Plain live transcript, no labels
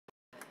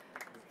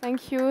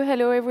Thank you.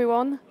 Hello,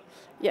 everyone.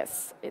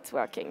 Yes, it's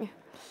working.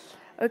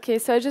 Okay,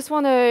 so I just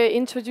want to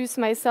introduce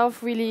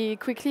myself really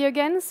quickly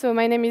again. So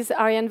my name is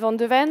ARIANE van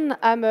de Ven.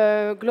 I'm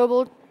a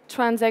global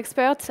trans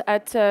expert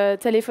at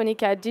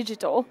Telefonica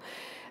Digital.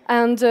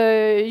 And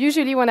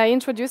usually when I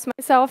introduce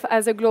myself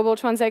as a global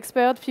trans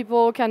expert,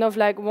 people kind of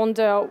like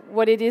wonder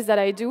what it is that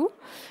I do.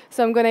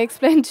 So I'm going to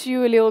explain to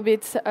you a little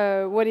bit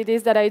what it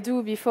is that I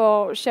do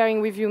before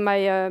sharing with you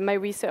my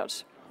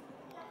research.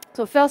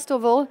 So first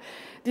of all,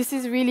 this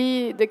is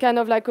really the kind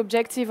of like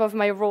objective of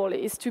my role,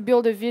 is to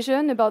build a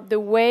vision about the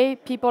way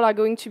people are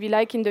going to be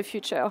like in the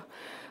future.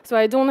 So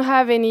I don't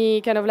have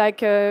any kind of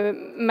like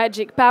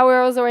magic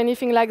powers or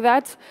anything like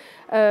that.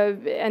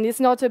 And it's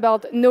not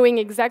about knowing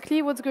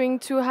exactly what's going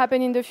to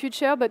happen in the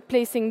future, but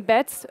placing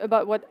bets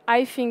about what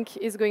I think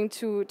is going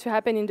to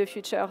happen in the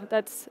future.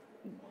 That's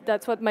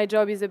what my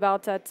job is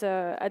about at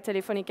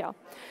Telefonica.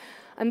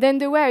 And then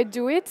the way I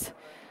do it,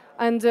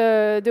 and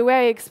the way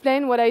I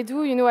explain what I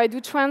do, I do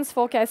trans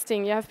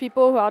forecasting. You have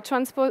people who are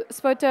trans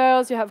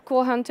spotters, you have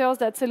core hunters,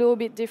 that's a little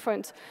bit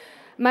different.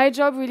 My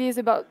job really is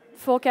about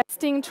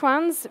forecasting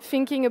trans,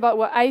 thinking about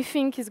what I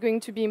think is going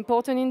to be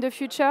important in the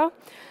future.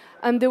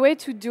 And the way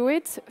to do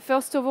it,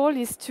 first of all,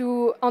 is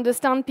to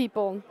understand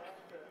people.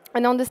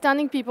 And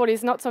understanding people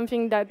is not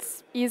something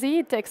that's easy,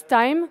 it takes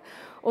time.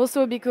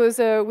 Also because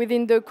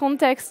within the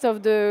context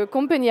of the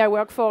company I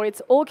work for,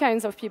 it's all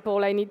kinds of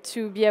people I need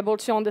to be able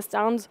to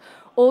understand.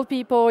 Old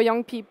people,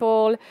 young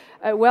people,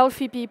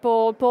 wealthy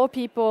people, poor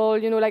people,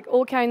 like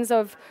all kinds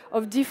of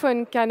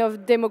different kind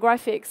of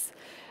demographics.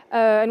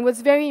 And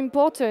what's very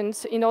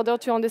important in order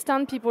to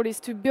understand people is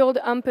to build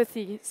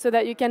empathy so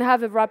that you can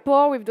have a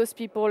rapport with those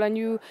people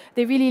and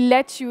they really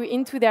let you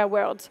into their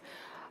world.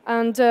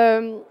 And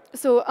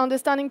so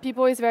understanding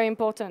people is very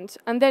important.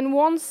 And then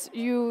once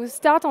you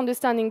start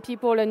understanding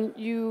people and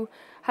you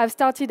have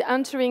started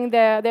entering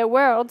their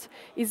world,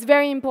 it's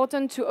very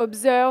important to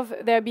observe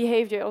their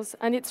behaviors.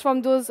 And it's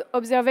from those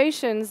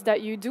observations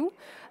that you do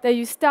that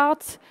you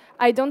start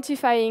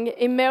identifying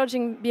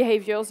emerging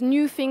behaviors,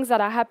 new things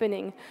that are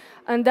happening.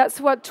 And that's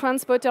what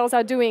transporters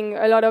are doing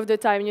a lot of the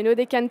time.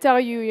 They can tell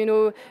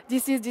you,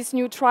 this is this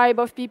new tribe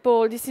of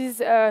people, this is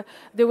the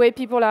way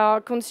people are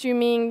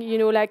consuming,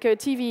 like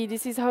TV,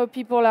 this is how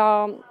people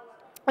are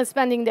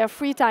spending their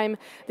free time.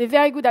 They're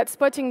very good at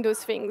spotting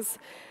those things.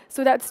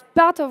 So that's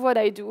part of what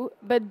I do,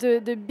 but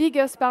the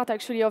biggest part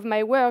actually of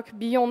my work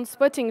beyond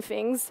spotting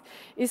things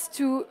is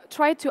to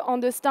try to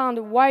understand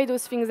why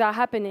those things are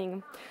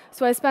happening.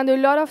 So I spend a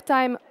lot of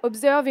time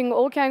observing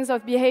all kinds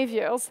of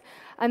behaviors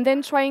and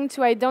then trying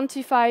to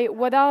identify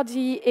what are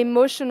the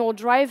emotional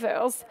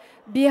drivers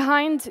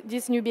behind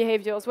these new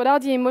behaviors, what are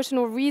the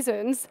emotional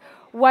reasons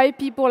why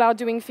people are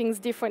doing things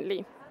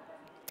differently.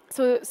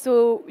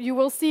 So you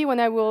will see when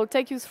I will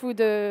take you through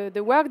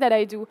the work that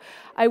I do,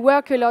 I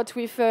work a lot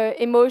with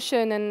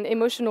emotion and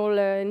emotional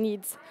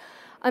needs.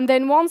 And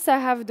then once I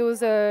have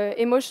those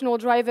emotional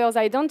drivers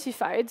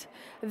identified,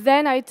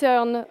 then I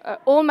turn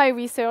all my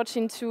research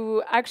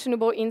into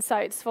actionable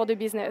insights for the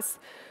business.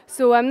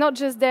 So I'm not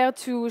just there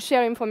to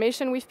share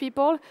information with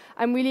people,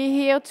 I'm really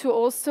here to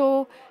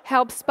also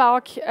help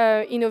spark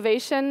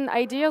innovation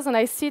ideas, and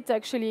I sit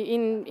actually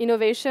in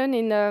innovation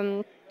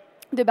in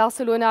the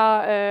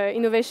Barcelona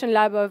Innovation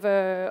Lab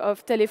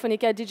of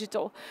Telefonica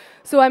Digital.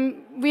 So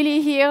I'm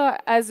really here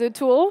as a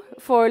tool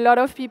for a lot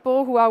of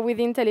people who are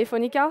within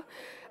Telefonica,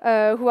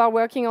 who are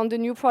working on the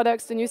new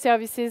products, the new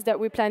services that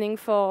we're planning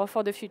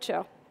for the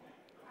future.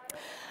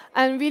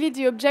 And really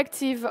the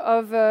objective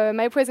of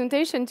my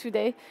presentation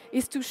today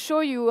is to show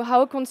you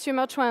how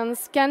consumer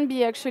trends can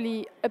be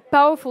actually a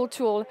powerful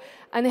tool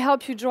and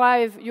help you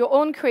drive your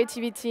own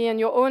creativity and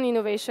your own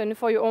innovation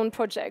for your own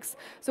projects.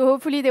 So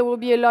hopefully there will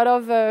be a lot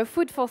of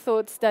food for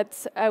thoughts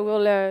that I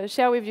will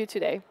share with you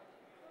today.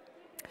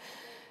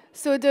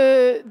 So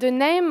the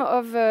name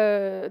of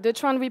the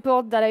trend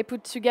report that I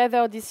put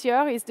together this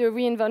year is the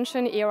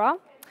Re-invention era.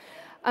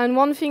 And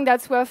one thing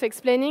that's worth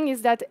explaining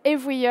is that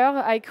every year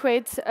I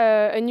create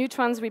a new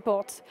trends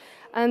report.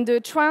 And the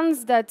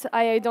trends that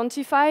I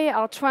identify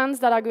are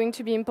trends that are going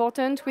to be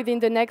important within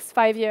the next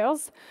 5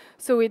 years.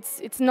 So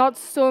it's not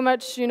so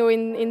much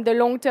in the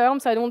long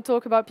term, so I don't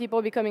talk about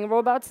people becoming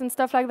robots and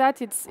stuff like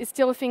that. It's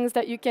still things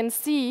that you can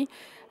see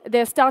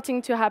they're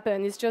starting to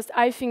happen. It's just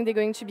I think they're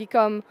going to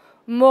become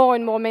more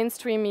and more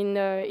mainstream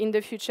in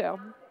the future.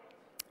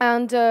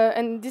 And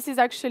this is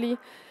actually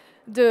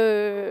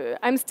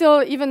I'm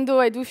still, even though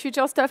I do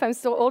future stuff, I'm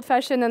still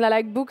old-fashioned and I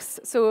like books.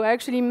 So I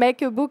actually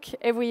make a book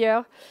every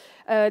year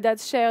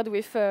that's shared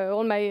with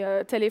all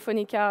my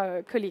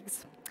Telefonica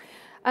colleagues.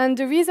 And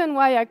the reason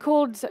why I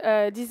called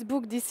this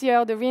book this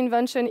year the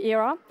Re-invention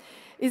era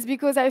is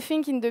because I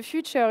think in the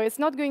future it's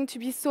not going to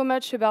be so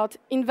much about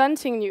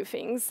inventing new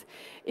things.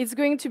 It's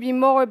going to be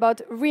more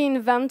about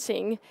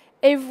reinventing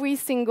every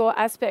single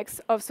aspect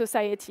of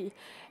society.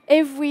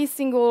 Every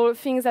single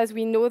things as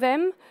we know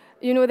them,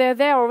 they're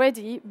there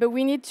already, but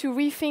we need to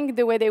rethink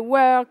the way they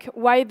work,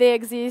 why they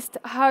exist,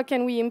 how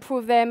can we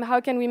improve them, how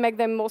can we make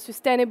them more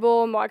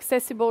sustainable, more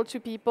accessible to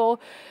people.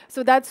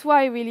 So that's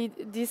why really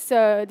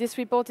this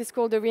report is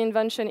called the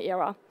Re-invention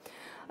era.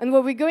 And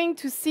what we're going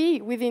to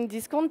see within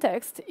this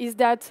context is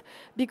that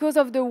because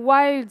of the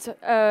wild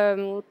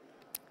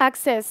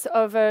access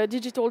of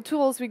digital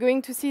tools, we're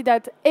going to see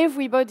that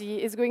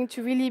everybody is going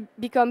to really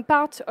become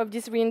part of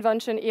this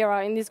reinvention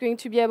era and is going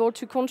to be able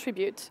to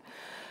contribute.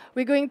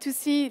 We're going to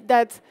see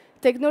that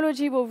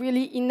technology will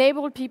really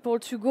enable people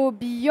to go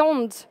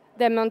beyond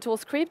their mental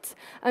scripts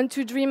and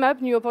to dream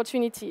up new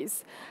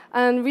opportunities.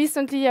 And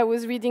recently I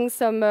was reading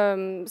some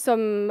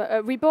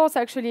reports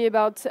actually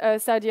about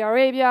Saudi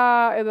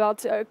Arabia,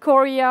 about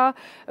Korea,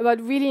 about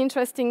really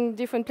interesting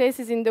different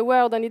places in the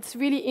world, and it's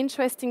really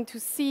interesting to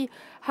see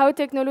how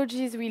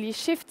technology is really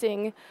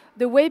shifting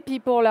the way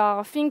people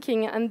are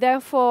thinking and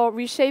therefore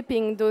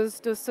reshaping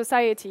those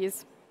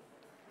societies.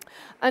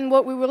 And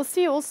what we will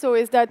see also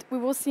is that we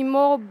will see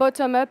more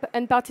bottom-up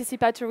and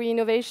participatory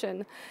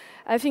innovation.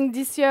 I think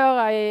this year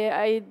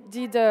I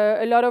did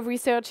a lot of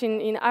research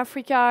in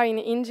Africa, in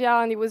India,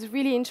 and it was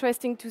really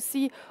interesting to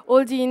see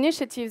all the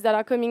initiatives that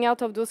are coming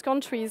out of those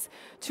countries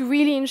to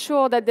really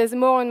ensure that there's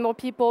more and more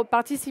people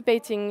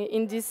participating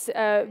in this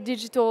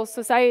digital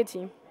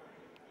society.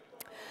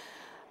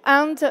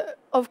 And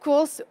of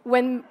course,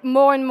 when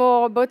more and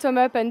more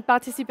bottom-up and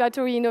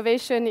participatory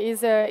innovation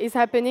is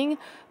happening,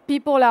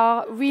 people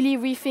are really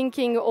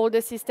rethinking all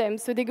the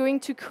systems. So they're going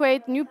to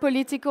create new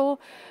political,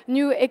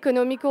 new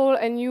economical,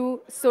 and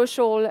new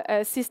social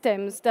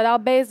systems that are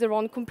based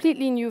around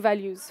completely new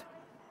values.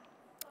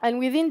 And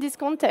within this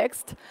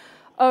context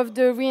of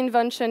the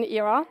reinvention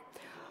era,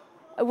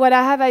 what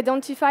I have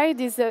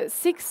identified is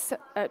 6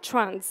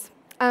 trends.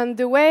 And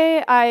the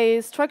way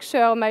I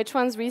structure my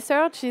trans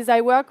research is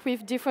I work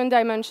with different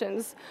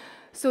dimensions.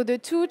 So the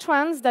 2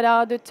 trends that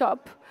are at the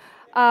top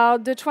are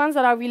the trends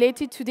that are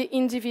related to the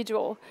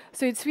individual.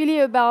 So it's really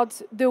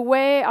about the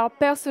way our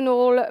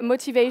personal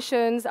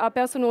motivations, our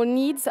personal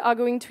needs are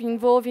going to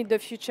evolve in the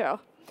future.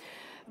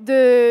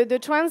 The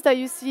trends that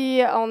you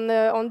see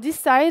on this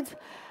side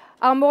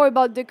are more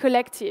about the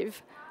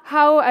collective.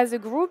 How, as a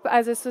group,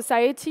 as a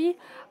society,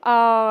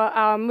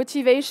 our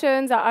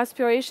motivations, our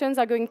aspirations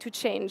are going to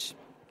change.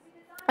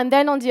 And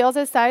then on the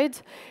other side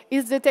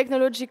is the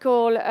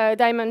technological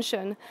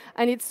dimension.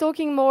 And it's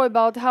talking more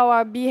about how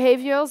our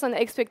behaviors and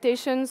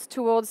expectations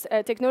towards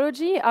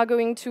technology are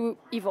going to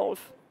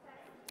evolve.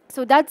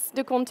 So that's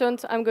the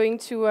content I'm going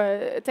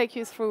to take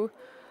you through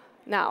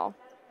now.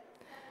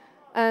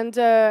 And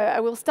I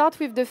will start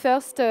with the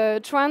first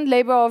trend,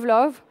 labor of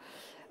love.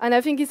 And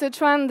I think it's a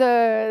trend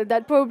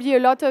that probably a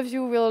lot of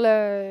you will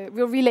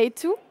relate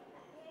to.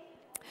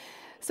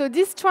 So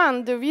this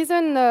trend, the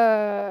reason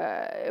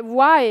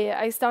why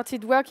I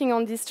started working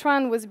on this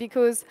trend was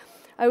because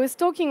I was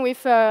talking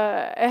with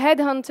a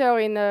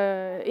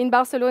headhunter in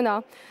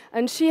Barcelona,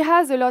 and she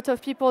has a lot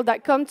of people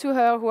that come to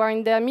her who are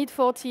in their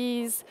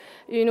mid-40s,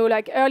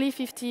 like early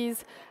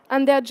 50s,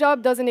 and their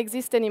job doesn't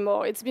exist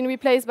anymore. It's been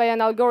replaced by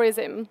an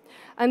algorithm.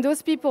 And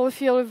those people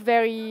feel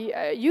very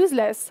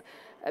useless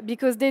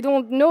because they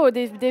don't know,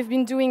 they've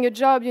been doing a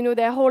job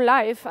their whole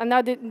life, and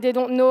now they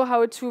don't know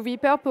how to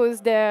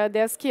repurpose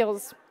their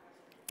skills.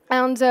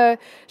 And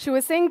she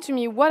was saying to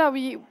me, what are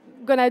we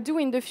going to do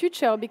in the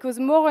future? Because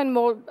more and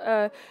more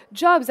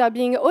jobs are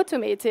being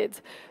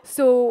automated.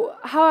 So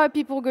how are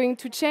people going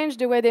to change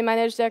the way they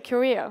manage their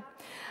career?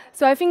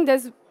 So I think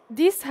there's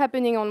this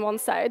happening on one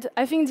side.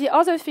 I think the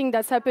other thing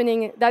that's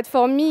happening that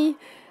for me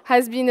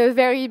has been a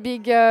very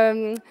big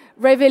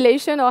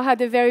revelation or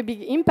had a very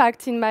big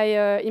impact in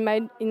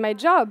my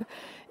job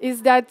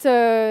is that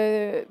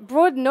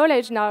broad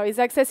knowledge now is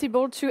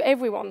accessible to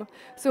everyone.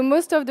 So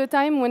most of the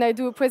time when I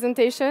do a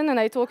presentation and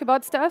I talk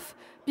about stuff,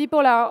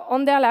 people are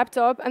on their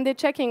laptop and they're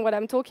checking what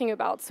I'm talking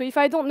about. So if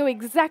I don't know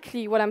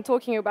exactly what I'm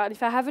talking about,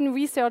 if I haven't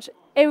researched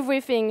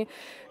everything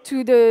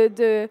to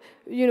the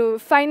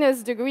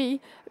finest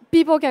degree,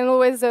 people can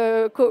always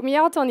quote me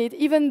out on it,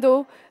 even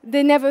though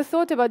they never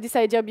thought about this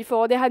idea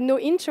before, they had no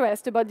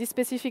interest about this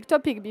specific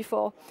topic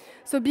before.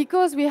 So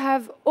because we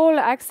have all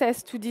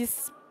access to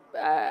this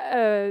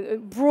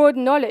broad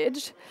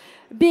knowledge,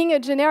 being a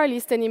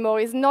generalist anymore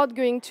is not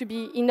going to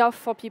be enough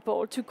for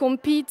people to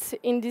compete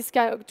in this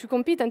to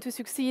compete and to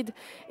succeed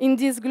in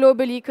this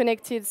globally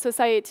connected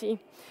society.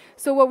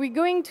 So what we're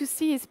going to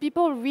see is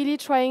people really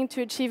trying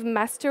to achieve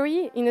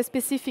mastery in a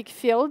specific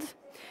field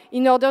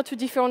in order to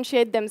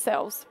differentiate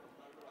themselves.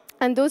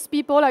 And those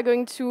people are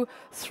going to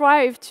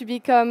thrive to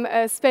become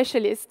a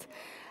specialist.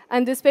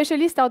 And the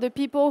specialists are the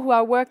people who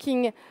are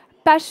working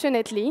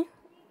passionately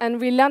and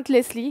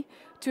relentlessly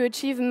to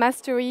achieve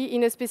mastery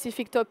in a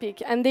specific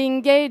topic. And they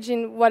engage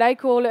in what I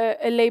call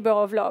a labor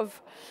of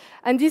love.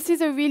 And this is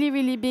a really,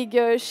 really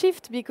big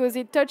shift because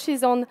it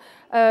touches on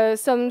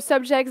some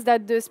subjects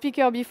that the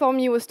speaker before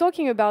me was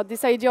talking about,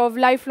 this idea of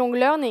lifelong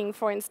learning,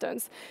 for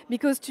instance.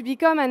 Because to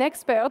become an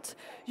expert,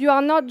 you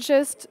are not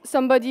just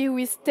somebody who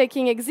is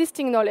taking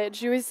existing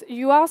knowledge.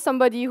 You are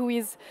somebody who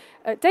is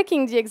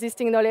taking the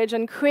existing knowledge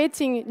and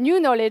creating new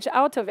knowledge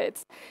out of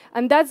it.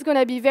 And that's going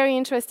to be very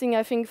interesting,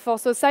 I think, for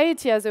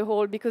society as a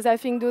whole, because I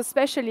think those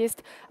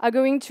specialists are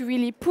going to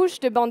really push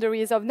the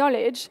boundaries of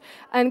knowledge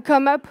and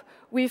come up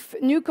with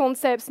new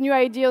concepts, new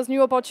ideas,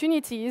 new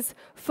opportunities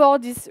for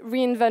this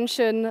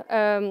reinvention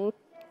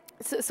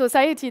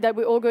society that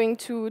we're all going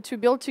to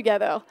build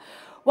together.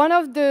 One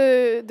of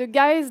the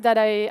guys that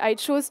I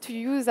chose to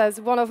use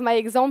as one of my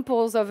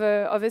examples of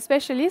a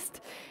specialist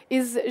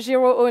is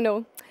Jiro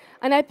Ono.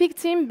 And I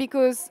picked him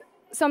because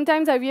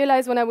sometimes I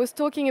realized when I was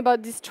talking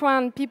about this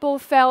trend, people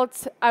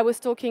felt I was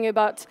talking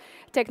about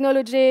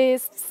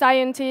technologists,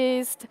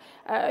 scientists,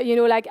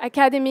 like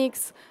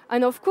academics.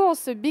 And of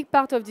course, a big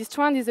part of this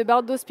trend is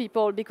about those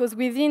people because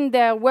within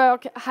their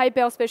work,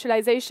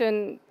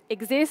 hyper-specialization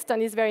exists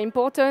and is very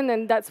important,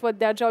 and that's what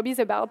their job is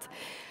about.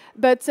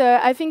 But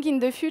I think in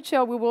the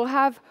future, we will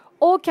have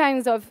all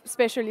kinds of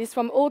specialists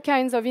from all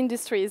kinds of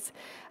industries.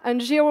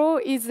 And Jiro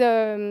is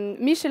a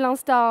Michelin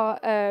star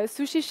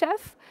sushi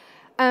chef.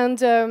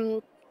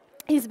 And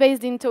he's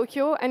based in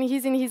Tokyo, and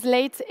he's in his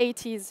late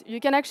 80s. You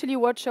can actually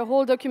watch a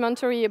whole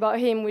documentary about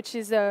him, which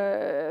is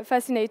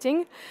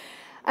fascinating.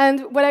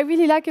 And what I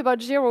really like about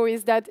Jiro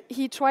is that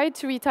he tried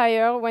to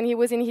retire when he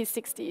was in his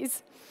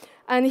 60s,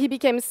 and he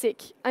became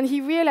sick. And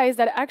he realized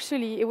that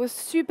actually it was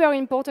super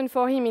important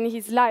for him in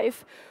his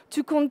life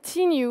to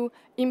continue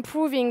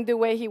improving the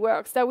way he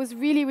works. That was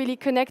really, really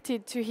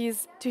connected to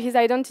his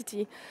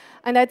identity.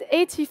 And at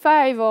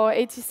 85 or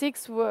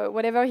 86,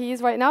 whatever he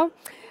is right now,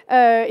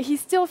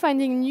 he's still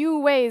finding new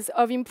ways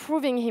of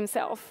improving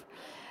himself.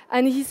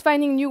 And he's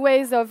finding new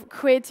ways of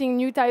creating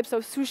new types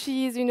of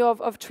sushis,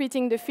 of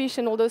treating the fish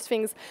and all those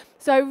things.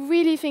 So I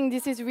really think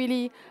this is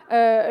really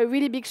a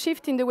really big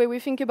shift in the way we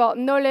think about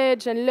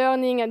knowledge and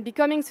learning and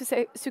becoming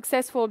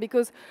successful,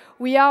 because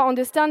we are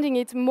understanding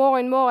it more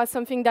and more as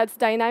something that's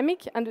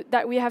dynamic and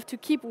that we have to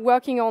keep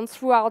working on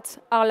throughout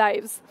our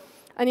lives.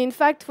 And in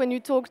fact, when you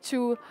talk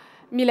to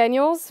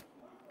millennials,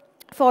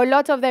 for a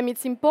lot of them,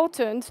 it's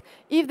important,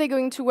 if they're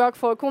going to work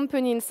for a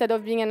company instead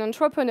of being an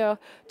entrepreneur,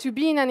 to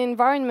be in an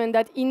environment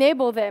that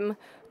enables them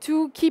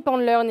to keep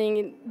on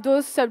learning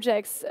those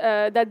subjects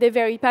that they're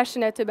very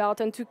passionate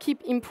about and to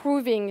keep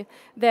improving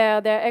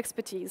their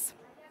expertise.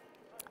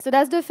 So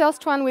that's the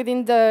first one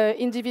within the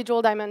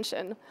individual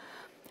dimension.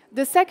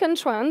 The second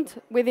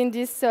trend within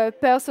this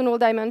personal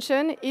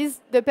dimension is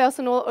the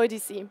personal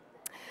odyssey.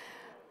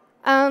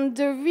 And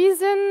the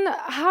reason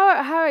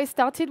how I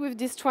started with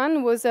this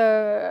trend was,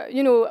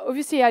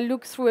 obviously I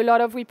looked through a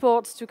lot of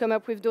reports to come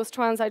up with those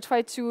trends. I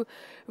tried to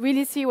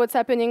really see what's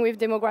happening with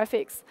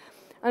demographics.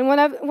 And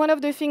one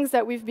of the things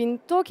that we've been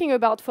talking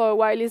about for a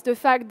while is the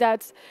fact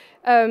that,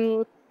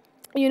 more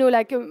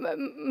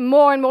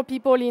and more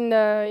people in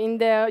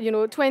their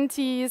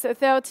 20s,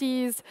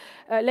 30s,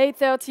 late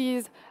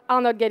 30s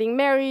are not getting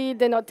married,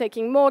 they're not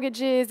taking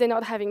mortgages, they're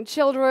not having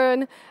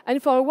children.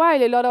 And for a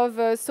while, a lot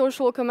of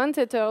social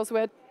commentators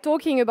were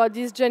talking about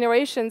these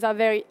generations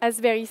as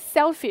very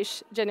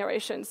selfish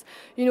generations.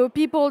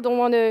 People don't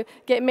want to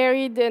get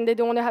married and they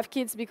don't want to have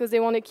kids because they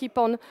want to keep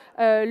on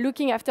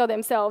looking after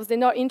themselves. They're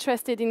not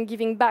interested in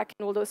giving back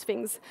and all those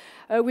things.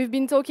 We've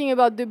been talking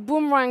about the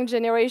boomerang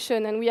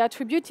generation, and we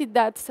attributed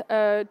that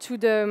to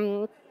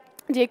the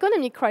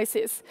economic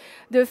crisis.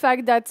 The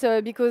fact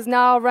that because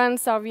now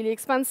rents are really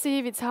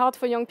expensive, it's hard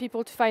for young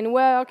people to find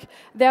work,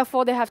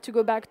 therefore they have to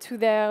go back to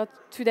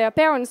their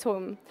parents'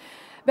 home.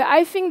 But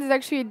I think there's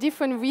actually a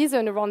different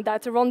reason around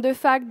that, around the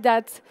fact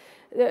that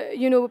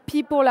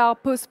people are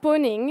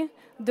postponing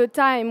the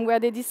time where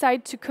they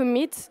decide to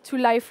commit to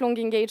lifelong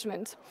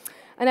engagement.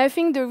 And I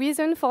think the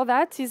reason for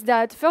that is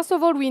that, first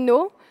of all, we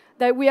know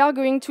that we are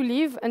going to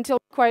live until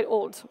quite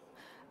old.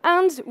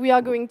 And we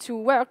are going to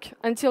work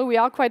until we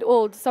are quite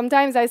old.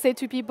 Sometimes I say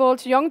to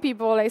young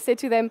people, I say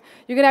to them,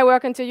 you're going to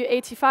work until you're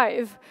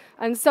 85.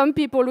 And some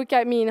people look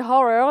at me in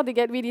horror, they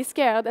get really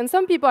scared. And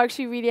some people are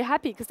actually really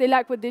happy because they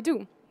like what they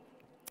do.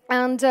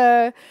 And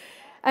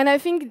I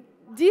think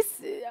this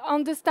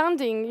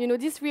understanding,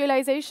 this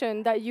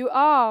realization that you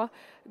are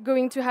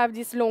going to have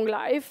this long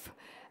life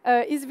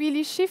is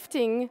really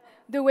shifting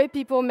the way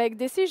people make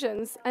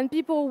decisions. And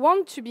people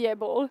want to be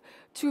able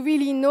to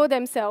really know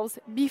themselves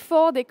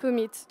before they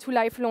commit to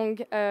lifelong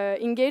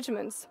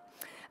engagements.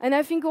 And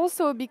I think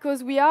also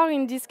because we are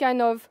in this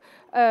kind of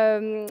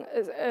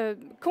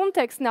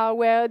context now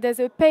where there's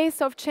a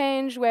pace of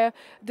change, where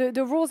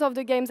the rules of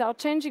the games are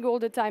changing all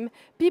the time,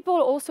 people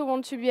also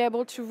want to be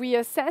able to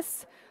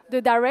reassess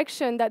the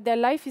direction that their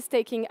life is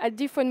taking at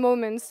different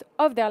moments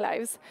of their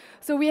lives.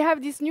 So we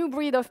have this new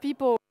breed of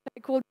people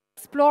called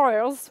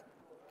explorers,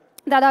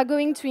 that are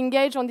going to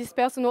engage on this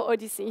personal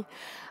odyssey.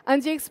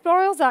 And the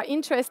explorers are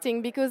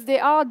interesting because they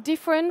are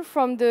different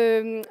from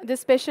the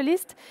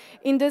specialists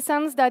in the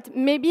sense that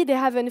maybe they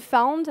haven't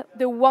found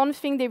the one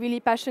thing they're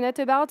really passionate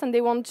about and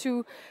they want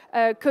to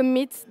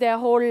commit their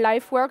whole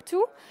life work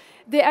to.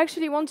 They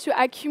actually want to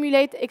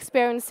accumulate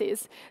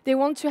experiences. They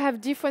want to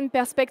have different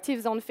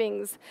perspectives on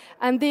things.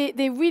 And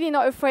they're really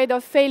not afraid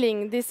of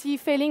failing. They see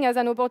failing as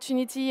an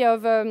opportunity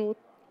of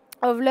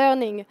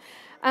learning.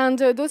 And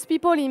those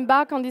people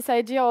embark on this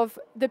idea of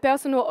the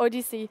personal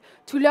odyssey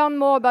to learn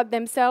more about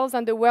themselves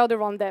and the world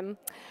around them.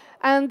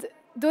 And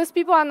those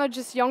people are not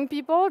just young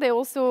people, they're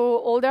also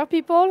older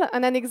people.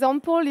 And an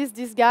example is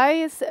this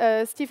guy,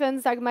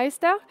 Stefan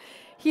Sagmeister.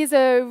 He's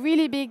a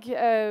really big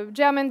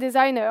German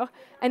designer.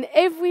 And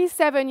every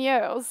 7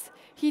 years,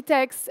 he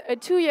takes a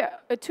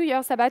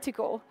two-year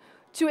sabbatical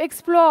to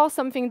explore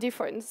something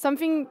different,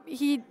 something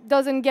he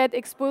doesn't get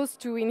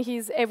exposed to in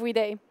his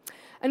everyday.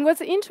 And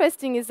what's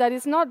interesting is that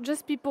it's not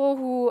just people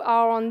who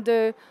are on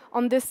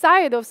the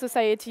side of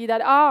society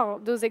that are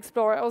those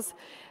explorers.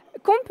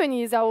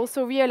 Companies are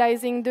also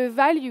realizing the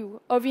value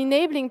of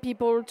enabling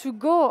people to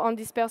go on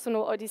this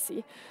personal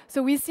odyssey.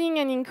 So we're seeing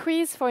an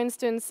increase, for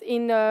instance,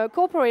 in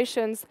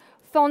corporations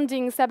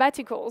funding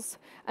sabbaticals,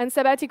 and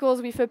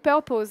sabbaticals with a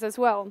purpose as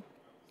well.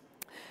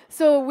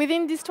 So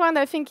within this trend,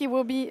 I think it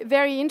will be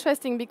very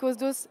interesting because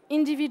those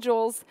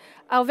individuals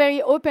are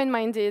very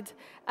open-minded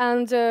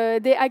and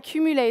they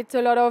accumulate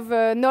a lot of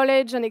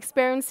knowledge and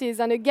experiences.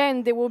 And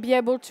again, they will be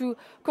able to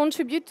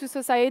contribute to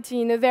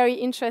society in a very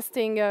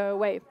interesting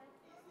way.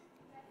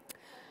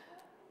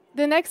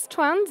 The next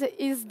trend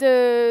is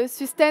the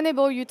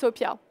sustainable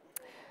utopia.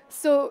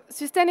 So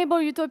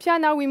sustainable utopia,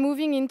 now we're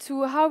moving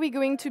into how we're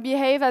going to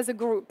behave as a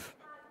group.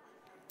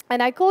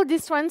 And I call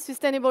this trend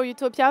sustainable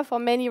utopia for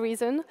many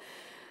reasons.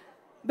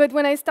 But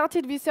when I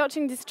started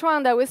researching this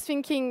trend, I was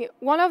thinking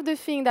one of the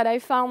things that I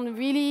found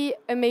really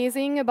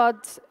amazing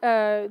about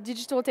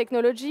digital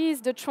technology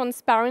is the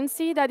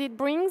transparency that it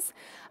brings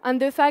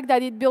and the fact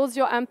that it builds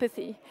your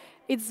empathy.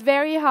 It's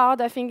very hard,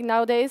 I think,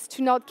 nowadays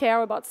to not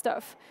care about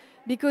stuff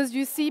because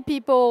you see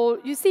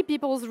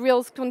people's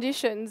real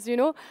conditions, you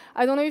know.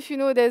 I don't know if you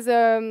know, there's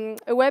a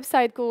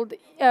website called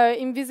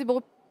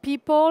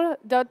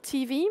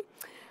invisiblepeople.tv,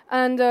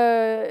 and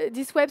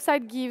this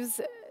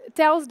website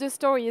tells the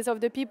stories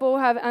of the people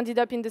who have ended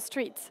up in the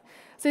streets.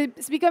 So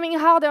it's becoming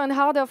harder and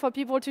harder for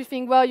people to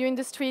think, well, you're in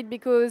the street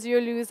because you're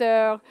a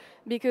loser,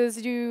 because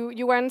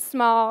you weren't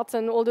smart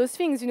and all those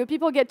things. You know,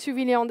 people get to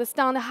really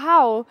understand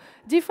how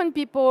different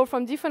people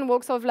from different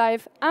walks of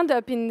life end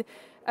up in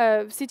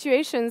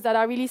situations that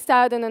are really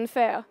sad and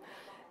unfair.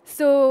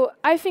 So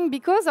I think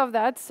because of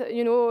that,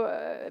 you know,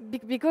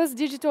 because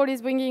digital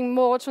is bringing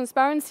more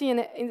transparency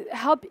and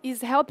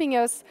is helping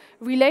us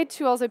relate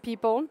to other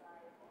people,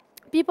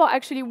 people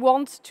actually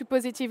want to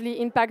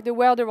positively impact the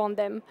world around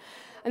them.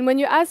 And when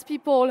you ask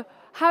people,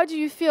 how do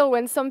you feel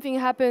when something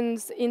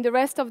happens in the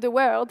rest of the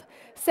world,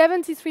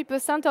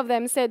 73% of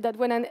them said that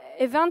when an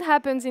event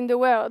happens in the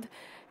world,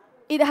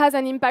 it has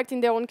an impact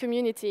in their own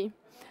community.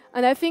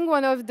 And I think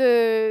one of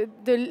the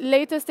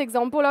latest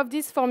example of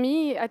this for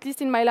me, at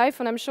least in my life,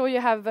 and I'm sure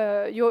you have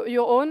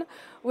your own,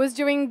 was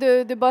during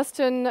the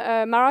Boston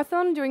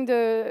Marathon,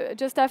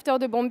 just after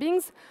the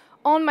bombings.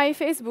 On my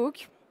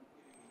Facebook,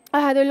 I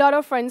had a lot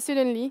of friends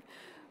suddenly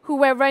who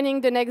were running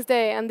the next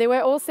day, and they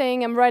were all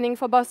saying, I'm running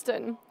for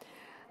Boston.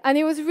 And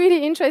it was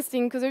really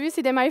interesting, because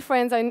obviously they're my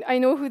friends, I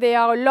know who they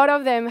are. A lot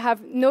of them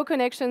have no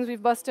connections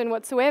with Boston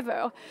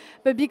whatsoever.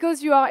 But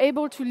because you are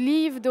able to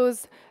live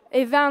those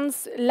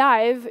events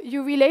live,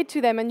 you relate to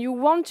them, and you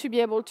want to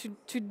be able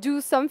to do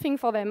something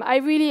for them. I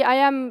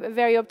am a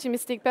very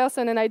optimistic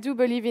person, and I do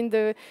believe in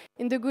the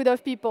good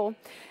of people.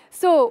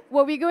 So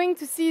what we're going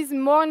to see is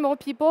more and more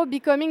people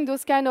becoming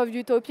those kind of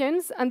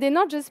utopians, and they're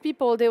not just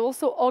people, they're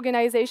also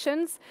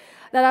organizations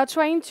that are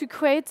trying to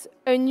create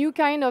a new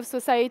kind of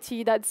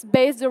society that's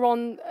based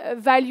around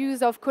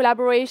values of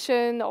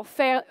collaboration, of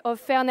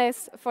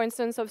fairness, for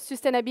instance, of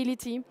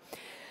sustainability.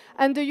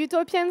 And the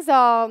utopians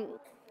are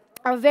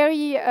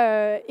very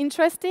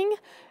interesting.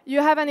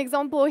 You have an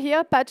example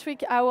here,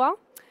 Patrick Awa.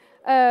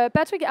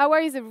 Patrick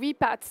Awa is a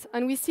repat,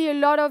 and we see a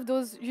lot of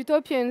those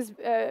utopians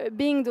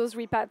being those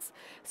repats.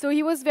 So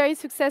he was very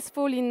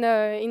successful in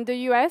the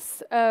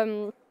US,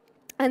 and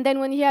then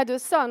when he had a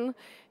son,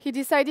 he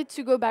decided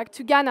to go back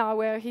to Ghana,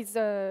 where he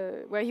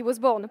was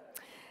born.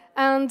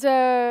 And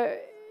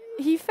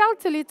he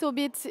felt a little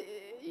bit,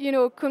 you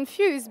know,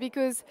 confused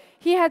because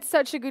he had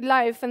such a good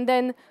life, and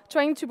then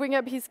trying to bring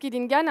up his kid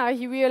in Ghana,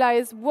 he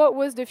realized what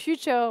was the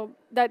future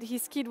that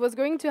his kid was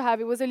going to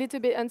have. It was a little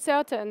bit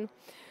uncertain.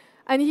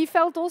 And he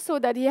felt also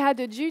that he had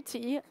a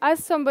duty,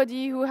 as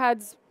somebody who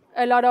had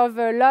a lot of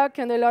luck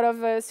and a lot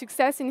of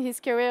success in his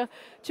career,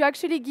 to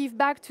actually give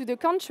back to the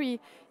country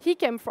he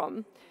came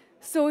from.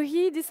 So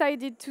he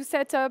decided to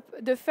set up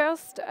the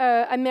first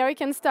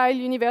American-style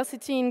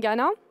university in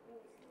Ghana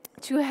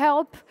to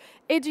help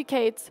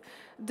educate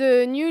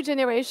the new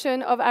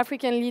generation of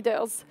African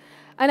leaders.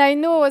 And I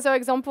know other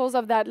examples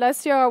of that.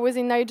 Last year I was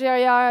in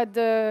Nigeria at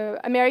the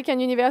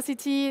American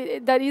university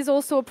that is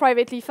also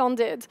privately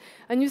funded.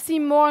 And you see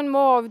more and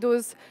more of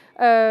those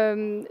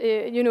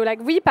like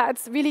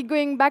repats really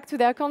going back to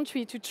their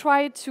country to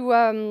try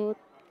to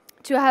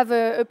have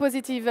a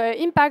positive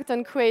impact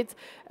and create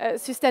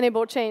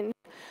sustainable change.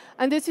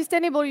 And the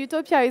sustainable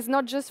utopia is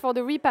not just for the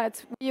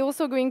repat. We're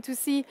also going to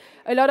see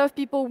a lot of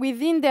people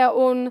within their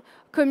own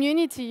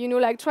community,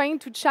 like trying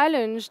to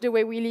challenge the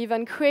way we live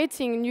and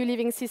creating new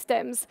living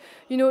systems,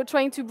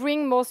 trying to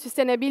bring more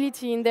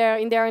sustainability in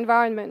their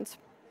environment.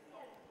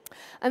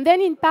 And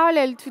then in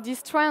parallel to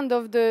this trend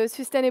of the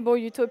sustainable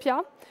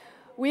utopia,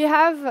 we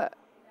have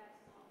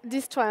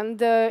this trend,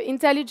 the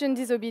intelligent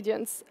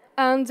disobedience.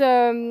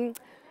 And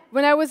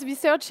when I was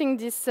researching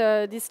this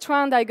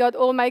trend, I got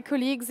all my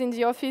colleagues in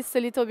the office a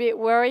little bit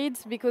worried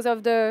because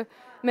of the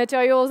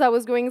materials I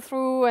was going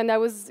through, and I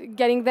was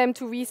getting them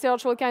to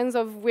research all kinds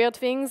of weird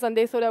things, and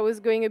they thought I was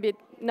going a bit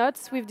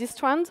nuts with this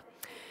trend.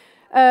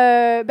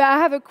 But I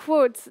have a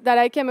quote that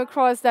I came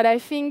across that I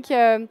think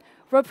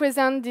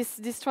represents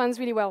this trend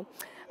really well.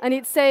 And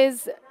it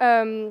says,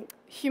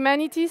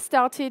 humanity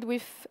started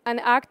with an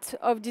act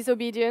of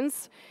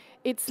disobedience.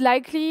 It's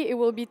likely it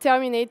will be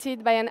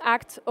terminated by an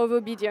act of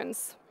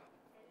obedience.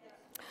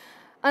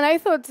 And I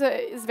thought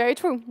it's very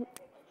true.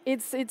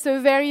 It's a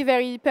very,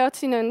 very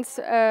pertinent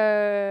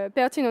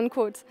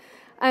quote.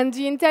 And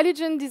the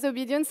intelligent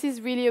disobedience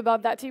is really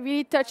about that. It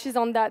really touches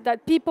on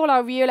that people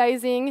are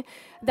realizing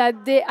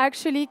that they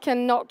actually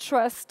cannot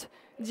trust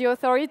the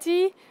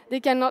authority, they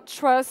cannot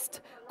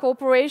trust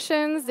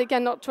corporations, they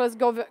cannot trust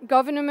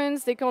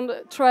governments, they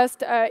can't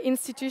trust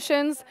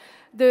institutions.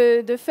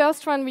 The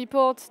first round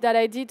report that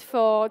I did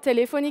for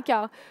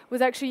Telefonica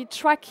was actually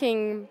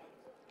tracking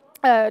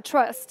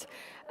trust.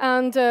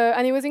 And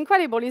it was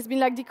incredible. It's been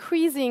like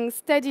decreasing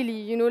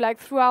steadily, like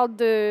throughout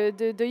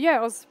the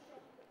years.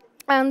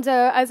 And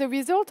as a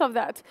result of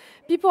that,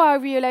 people are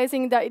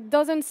realizing that it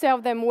doesn't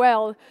serve them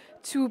well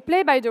to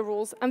play by the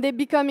rules, and they're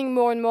becoming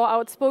more and more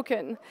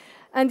outspoken.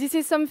 And this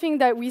is something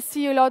that we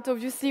see a lot,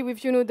 obviously,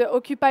 with the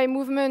Occupy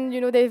movement.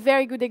 They're a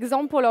very good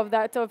example of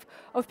that,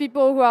 of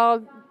people who are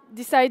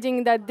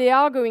deciding that they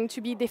are going to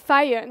be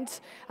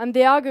defiant and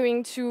they are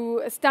going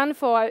to stand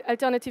for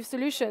alternative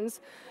solutions.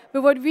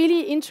 But what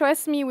really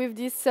interests me with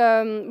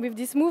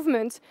this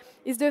movement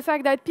is the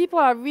fact that people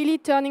are really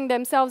turning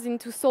themselves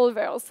into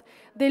solvers.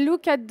 They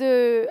look at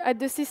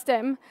the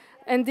system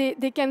and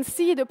they can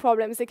see the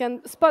problems, they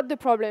can spot the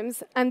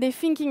problems, and they're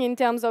thinking in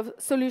terms of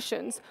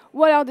solutions.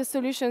 What are the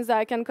solutions that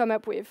I can come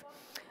up with?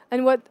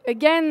 And what,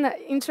 again,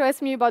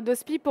 interests me about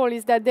those people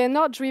is that they're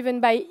not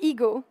driven by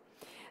ego.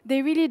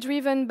 They're really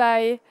driven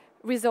by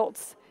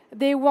results.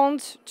 They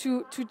want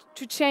to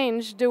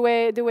change the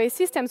way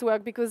systems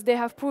work because they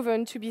have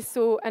proven to be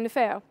so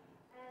unfair.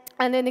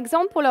 And an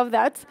example of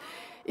that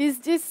is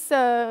this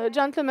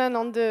gentleman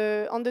on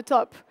the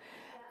top,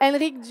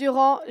 Enric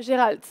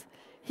Durand-Geralt.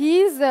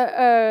 He's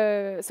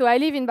so I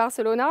live in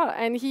Barcelona,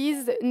 and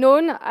he's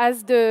known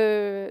as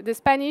the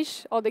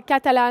Spanish or the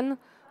Catalan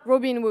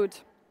Robin Hood.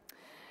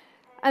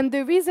 And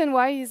the reason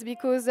why is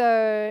because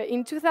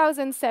in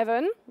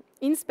 2007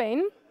 in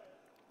Spain,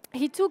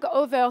 he took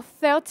over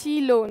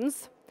 30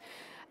 loans,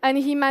 and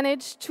he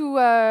managed to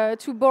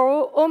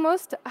borrow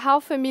almost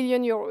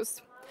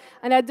 €500,000.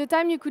 And at the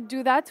time, you could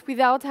do that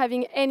without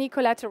having any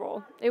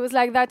collateral. It was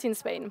like that in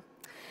Spain.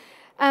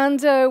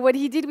 And what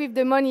he did with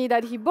the money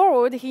that he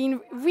borrowed, he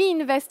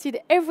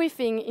reinvested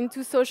everything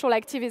into social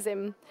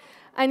activism.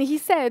 And he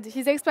said,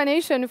 his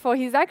explanation for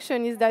his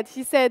action is that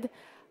he said,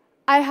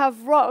 I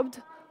have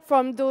robbed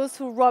from those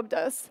who robbed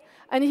us.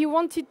 And he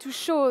wanted to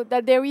show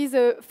that there is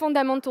a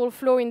fundamental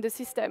flaw in the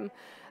system.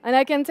 And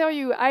I can tell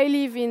you, I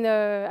live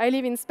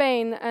in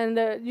Spain, and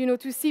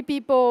to see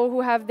people who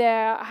have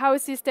their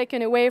houses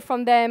taken away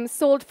from them,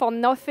 sold for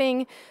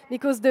nothing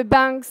because the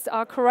banks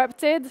are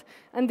corrupted,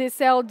 and they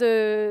sell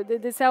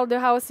the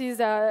houses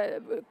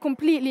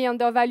completely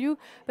undervalued.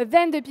 But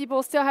then the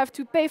people still have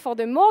to pay for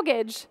the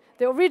mortgage,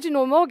 the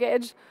original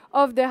mortgage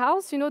of the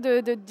house.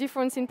 The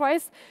difference in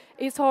price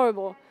is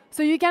horrible.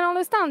 So you can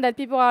understand that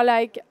people are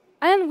like,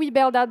 and we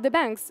bailed out the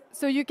banks.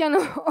 So you can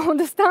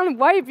understand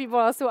why people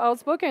are so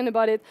outspoken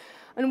about it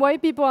and why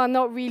people are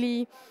not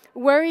really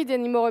worried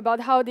anymore about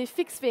how they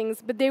fix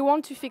things, but they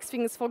want to fix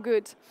things for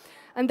good.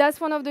 And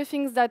that's one of the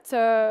things that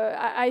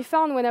I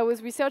found when I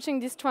was researching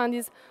this trend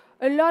is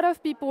a lot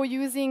of people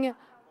using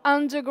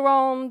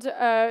underground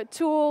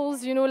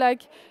tools,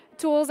 like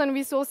tools and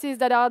resources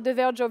that are at the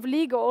verge of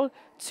legal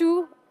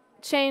to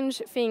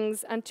change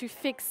things and to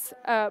fix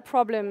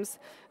problems.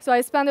 So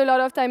I spend a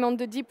lot of time on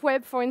the deep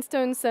web, for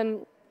instance,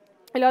 and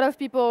a lot of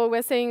people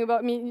were saying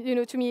about me,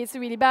 to me it's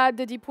really bad,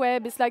 the deep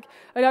web. It's like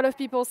a lot of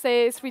people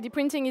say 3D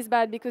printing is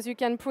bad because you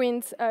can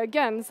print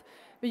guns,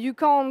 but you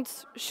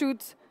can't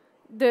shoot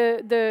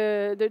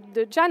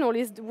the channel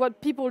is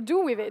what people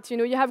do with it. You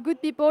know, you have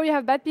good people, you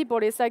have bad people.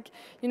 It's like,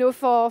 you know,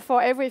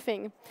 for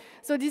everything.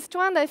 So this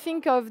trend, I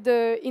think, of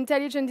the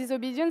intelligent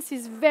disobedience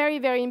is very,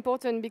 very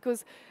important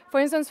because, for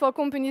instance, for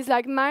companies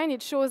like mine,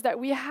 it shows that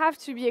we have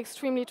to be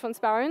extremely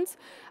transparent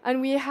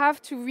and we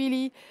have to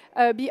really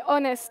be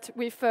honest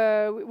with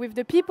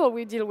the people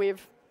we deal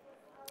with,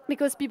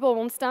 because people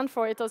won't stand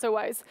for it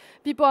otherwise.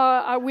 People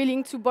are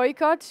willing to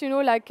boycott, you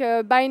know, like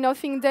Buy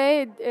Nothing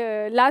Day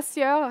last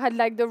year had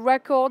like the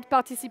record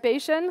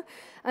participation,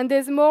 and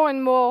there's more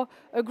and more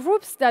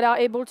groups that are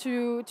able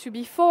to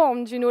be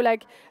formed, you know,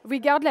 like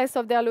regardless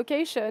of their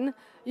location,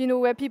 you know,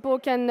 where people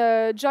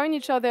can join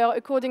each other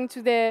according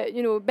to their,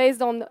 you know,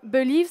 based on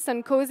beliefs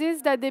and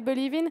causes that they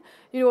believe in,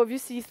 you know,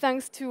 obviously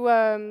thanks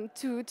to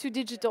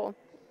digital.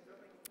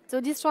 So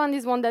this one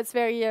is one that's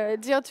very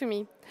dear to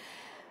me.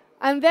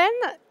 And then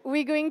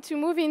we're going to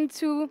move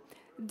into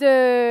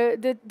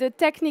the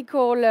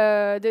technical,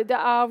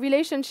 our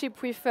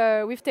relationship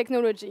with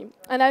technology.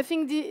 And I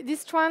think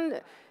this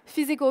trend,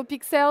 physical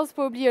pixels,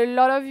 probably a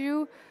lot of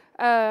you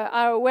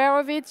are aware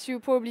of it. You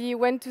probably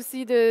went to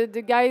see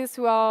the guys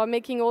who are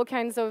making all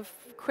kinds of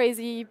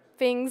crazy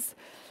things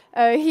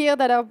here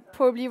that are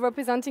probably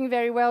representing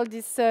very well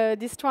this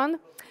trend.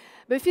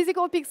 But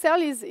physical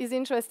pixel is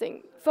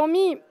interesting. For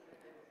me,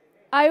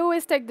 I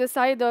always take the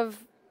side of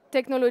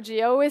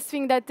technology. I always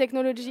think that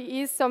technology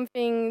is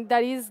something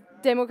that is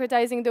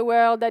democratizing the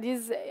world, that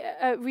is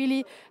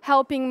really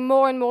helping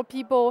more and more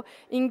people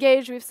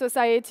engage with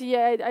society.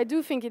 I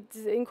do think it's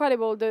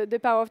incredible, the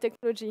power of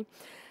technology.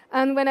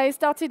 And when I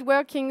started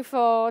working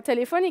for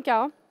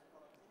Telefonica,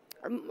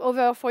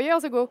 over 4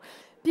 years ago,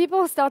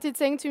 people started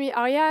saying to me,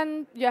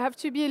 Ariane, you have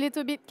to be a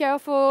little bit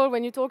careful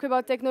when you talk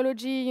about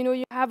technology. You know,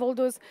 you have all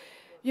those,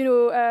 you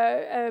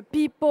know,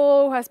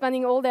 people who are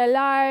spending all their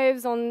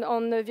lives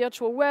on the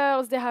virtual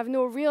worlds. They have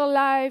no real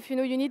life. You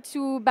know, you need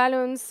to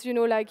balance, you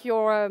know, like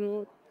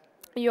your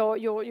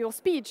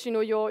speech, you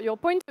know, your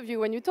point of view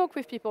when you talk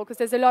with people, because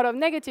there's a lot of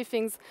negative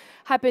things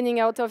happening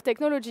out of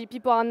technology.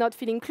 People are not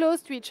feeling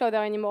close to each other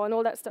anymore and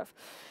all that stuff.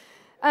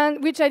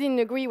 And which I didn't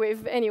agree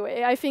with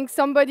anyway. I think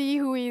somebody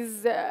who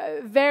is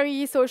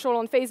very social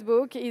on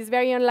Facebook is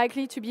very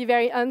unlikely to be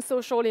very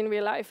unsocial in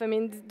real life. I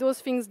mean,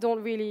 those things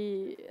don't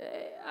really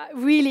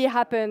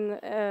happen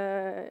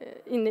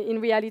in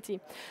reality.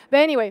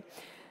 But anyway,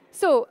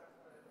 so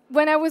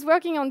when I was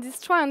working on this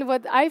trend,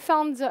 what I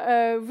found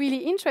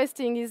really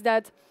interesting is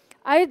that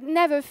I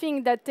never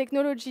think that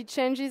technology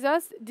changes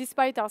us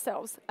despite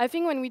ourselves. I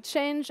think when we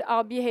change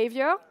our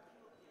behavior,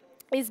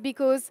 it's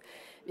because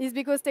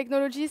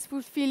technology is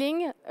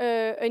fulfilling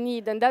a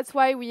need, and that's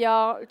why we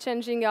are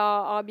changing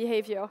our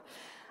behavior.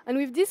 And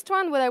with this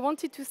trend, what I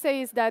wanted to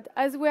say is that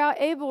as we are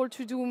able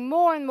to do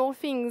more and more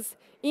things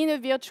in a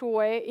virtual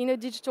way, in a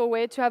digital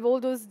way, to have all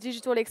those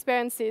digital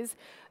experiences,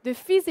 the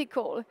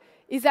physical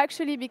is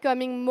actually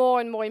becoming more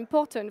and more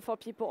important for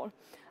people.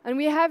 And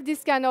we have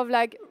this kind of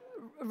like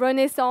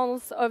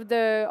renaissance of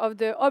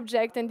the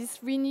object and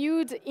this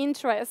renewed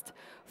interest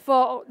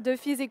for the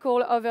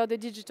physical over the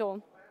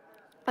digital.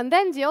 And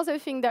then the other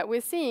thing that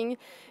we're seeing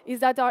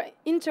is that our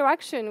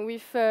interaction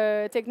with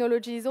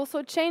technology is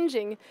also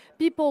changing.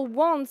 People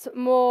want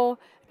more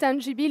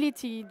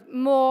tangibility,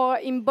 more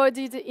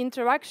embodied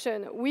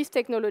interaction with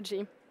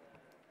technology.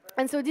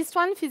 And so this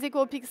one,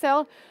 Physical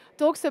Pixel,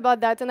 talks about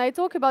that. And I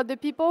talk about the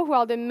people who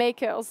are the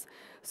makers.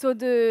 So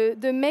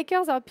the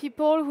makers are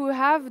people who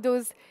have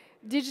those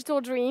digital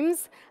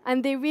dreams,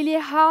 and they really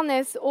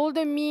harness all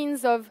the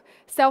means of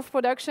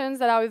self-productions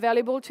that are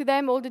available to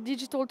them, all the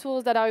digital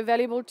tools that are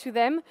available to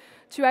them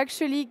to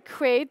actually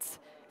create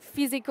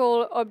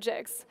physical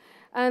objects.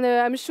 And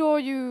I'm sure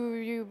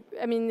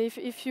I mean,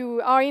 if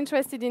you are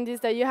interested in this,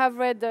 that you have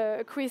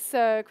read Chris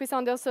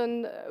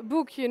Anderson's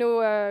book, you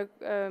know,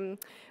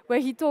 where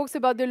he talks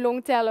about the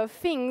long tail of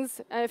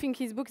things. I think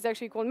his book is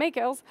actually called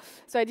Makers,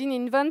 so I didn't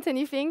invent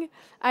anything.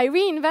 I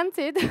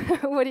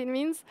reinvented what it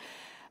means.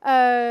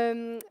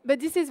 But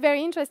this is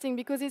very interesting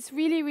because it's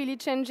really, really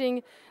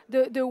changing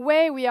the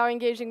way we are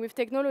engaging with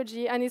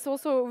technology, and it's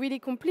also really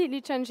completely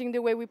changing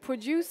the way we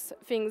produce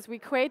things, we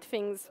create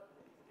things.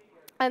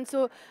 And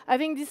so I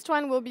think this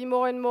trend will be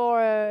more and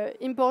more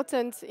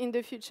important in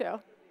the future.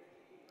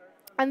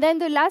 And then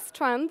the last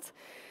trend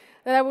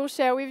that I will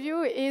share with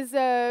you is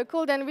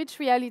called enriched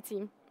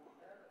reality.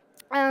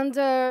 And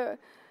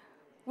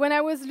when I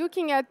was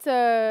looking at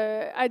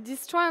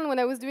this trend, when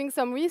I was doing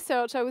some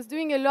research, I was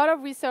doing a lot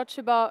of research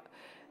about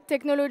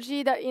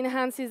technology that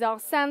enhances our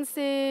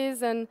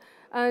senses and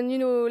you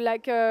know,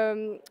 like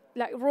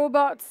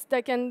robots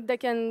that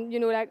can you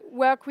know, like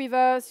work with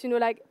us, you know,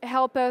 like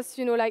help us,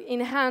 you know, like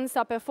enhance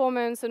our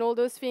performance and all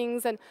those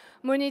things, and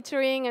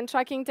monitoring and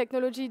tracking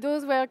technology.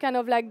 Those were kind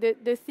of like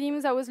the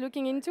themes I was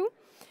looking into.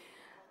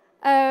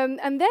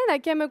 And then I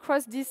came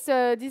across this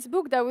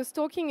book that was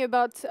talking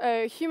about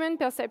human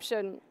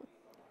perception.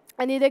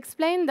 And it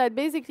explained that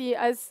basically,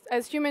 as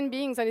human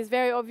beings, and it's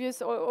very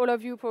obvious, all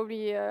of you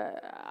probably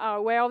are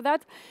aware of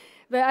that,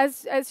 But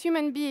as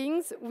human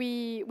beings,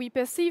 we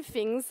perceive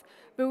things,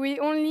 but we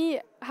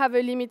only have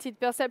a limited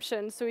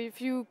perception. So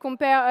if you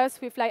compare us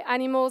with like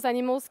animals,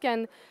 animals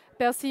can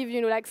perceive,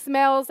 like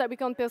smells that we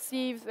can't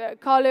perceive,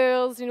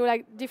 colors,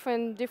 like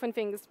different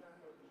things.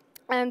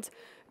 And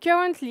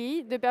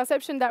currently, the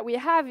perception that we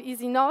have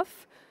is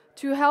enough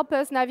to help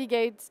us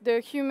navigate the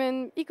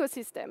human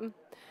ecosystem.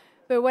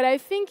 But what I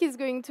think is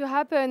going to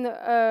happen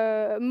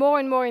more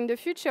and more in the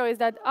future is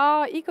that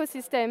our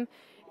ecosystem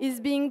is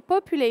being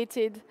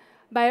populated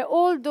by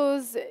all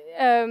those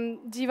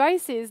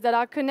devices that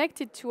are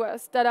connected to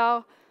us, that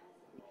are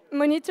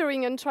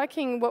monitoring and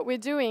tracking what we're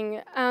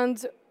doing.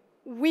 And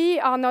we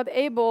are not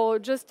able,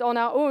 just on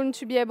our own,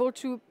 to be able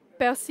to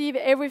perceive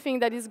everything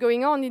that is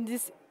going on in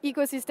this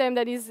ecosystem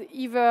that is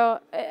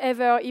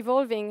ever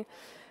evolving.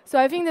 So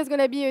I think there's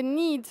going to be a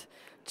need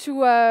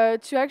to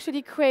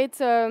actually create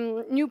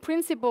new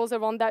principles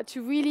around that,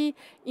 to really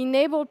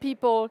enable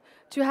people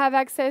to have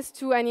access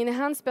to an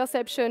enhanced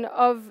perception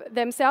of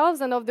themselves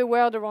and of the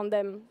world around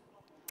them.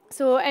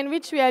 So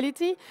enriched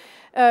reality,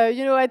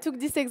 I took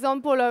this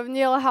example of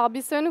Neil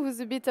Harbison, who's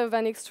a bit of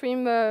an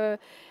extreme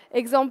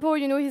example.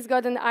 He's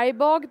got an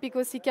eyeborg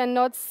because he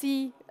cannot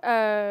see,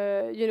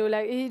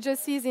 like he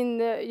just sees in,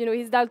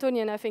 he's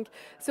Daltonian, I think.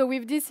 So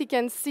with this, he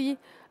can see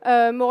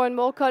more and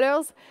more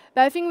colors.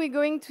 But I think we're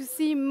going to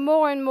see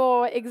more and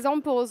more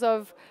examples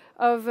of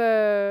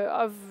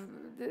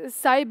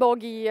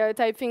cyborgy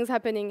type things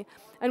happening.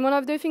 And one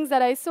of the things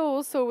that I saw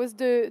also was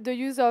the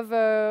use of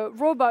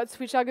robots,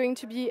 which are going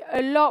to be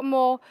a lot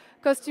more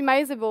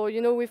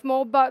customizable, with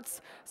more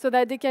bots, so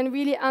that they can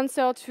really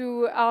answer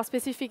to our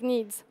specific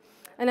needs.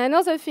 And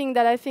another thing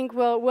that I think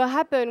will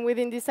happen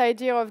within this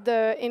idea of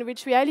the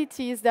enriched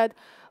reality is that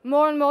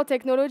more and more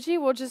technology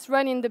will just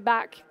run in the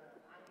back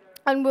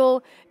and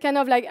will kind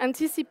of like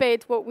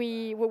anticipate what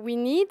we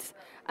need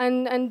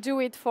and do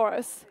it for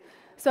us.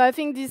 So I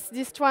think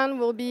this trend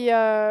will be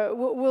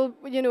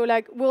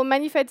will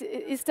manifest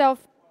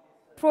itself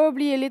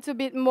probably a little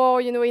bit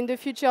more in the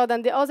future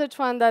than the other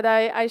trend that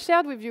I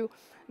shared with you.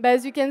 But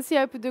as you can see,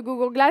 I put the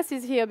Google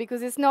glasses here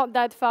because it's not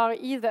that far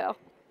either.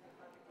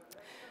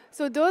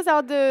 So those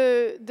are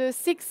the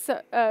 6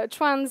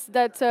 trends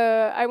that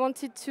I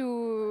wanted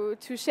to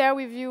share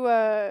with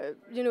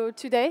you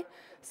today.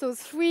 So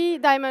 3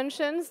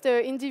 dimensions: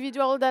 the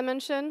individual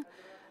dimension,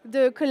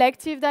 the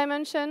collective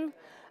dimension,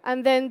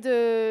 and then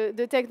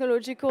the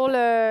technological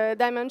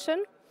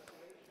dimension.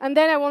 And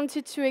then I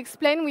wanted to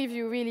explain with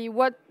you really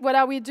what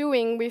are we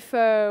doing with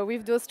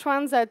those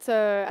trends at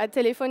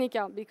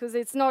Telefonica, because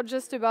it's not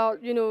just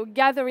about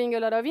gathering a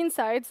lot of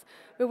insights,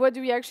 but what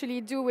do we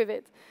actually do with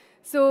it.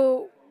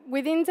 So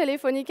within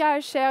Telefonica, I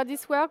share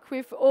this work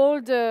with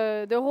all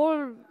the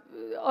whole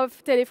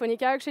of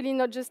Telefonica, actually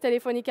not just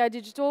Telefonica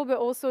Digital, but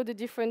also the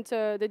different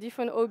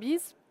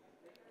OBs.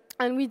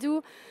 And we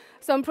do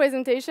some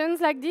presentations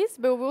like this,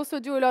 but we also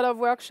do a lot of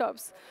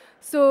workshops.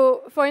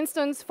 So, for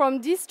instance,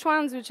 from these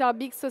trends, which are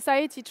big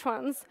society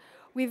trends,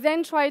 we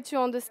then try to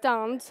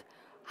understand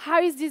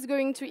how is this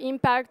going to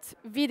impact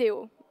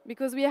video,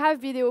 because we have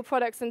video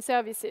products and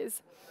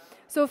services.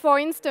 So, for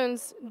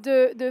instance,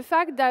 the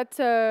fact that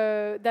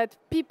that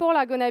people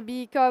are going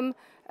to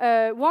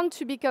want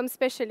to become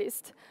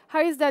specialists,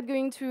 how is that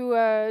going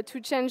to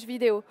change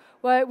video?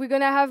 Well, we're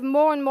going to have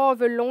more and more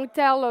of a long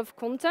tail of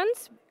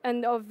content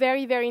and of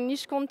very, very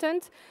niche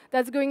content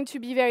that's going to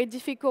be very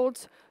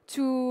difficult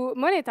to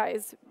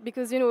monetize,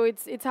 because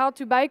it's hard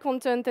to buy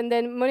content and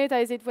then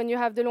monetize it when you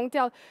have the long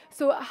tail.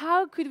 So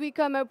how could we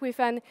come up with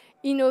an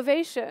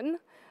innovation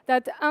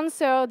that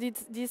answered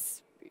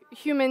this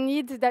human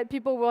need that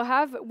people will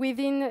have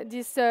within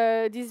this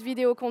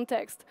video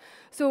context?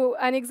 So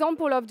an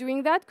example of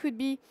doing that could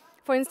be,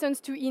 for instance,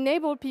 to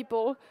enable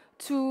people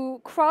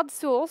to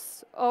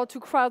crowdsource or to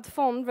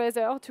crowdfund,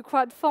 rather, to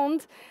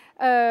crowdfund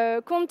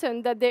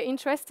content that they're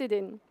interested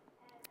in.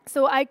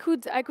 So I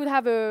could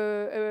have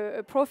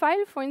a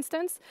profile, for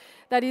instance,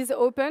 that is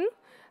open,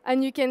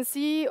 and you can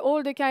see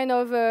all the kind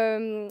of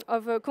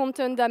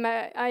content that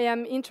I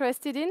am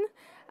interested in.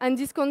 And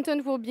this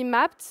content will be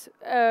mapped,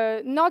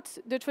 not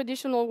the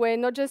traditional way,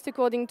 not just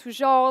according to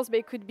genres, but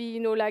it could be,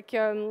 like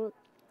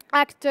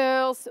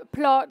actors,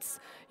 plots,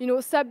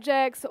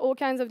 subjects, all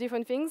kinds of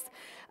different things.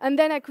 And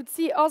then I could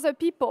see other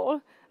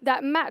people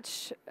that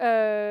match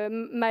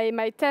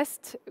my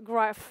test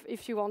graph,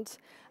 if you want.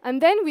 And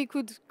then we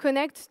could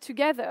connect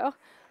together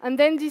and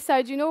then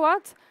decide,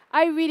 what?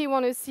 I really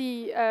want to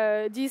see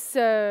this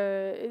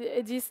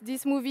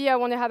movie. I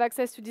want to have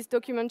access to this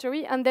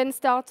documentary, and then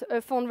start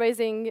a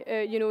fundraising,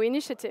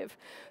 initiative.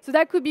 So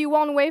that could be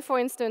one way, for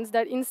instance,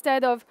 that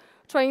instead of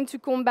trying to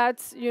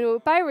combat,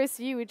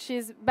 piracy, which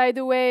is, by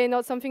the way,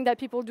 not something that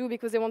people do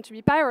because they want to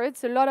be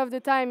pirates. A lot of the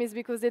time is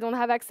because they don't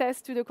have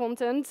access to the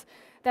content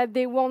that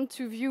they want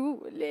to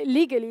view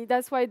legally.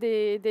 That's why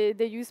they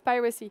use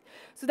piracy.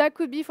 So that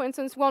could be, for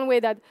instance, one way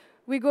that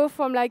we go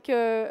from like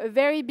a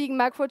very big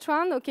macro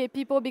trend, okay,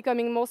 people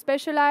becoming more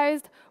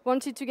specialized,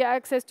 wanted to get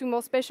access to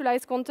more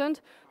specialized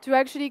content, to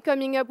actually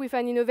coming up with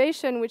an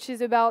innovation which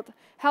is about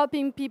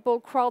helping people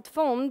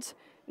crowdfund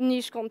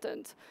niche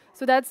content.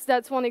 So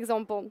that's one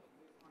example.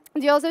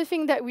 The other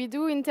thing that we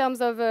do in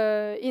terms of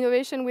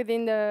innovation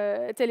within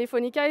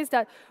Telefonica is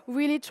that we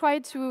really try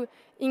to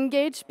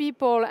engage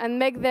people and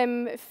make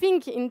them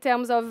think in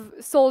terms of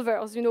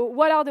solvers. You know,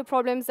 what are the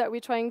problems that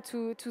we're trying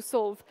to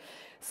solve?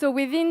 So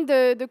within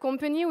the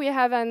company, we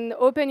have an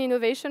open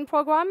innovation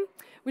program,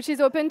 which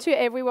is open to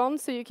everyone.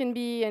 So you can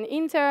be an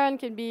intern,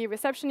 can be a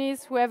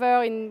receptionist,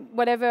 whoever in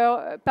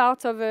whatever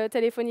part of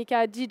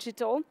Telefonica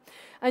digital,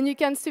 and you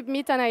can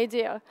submit an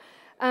idea.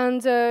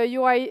 And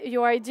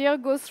your idea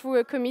goes through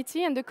a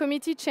committee, and the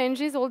committee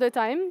changes all the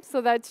time,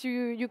 so that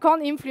you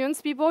can't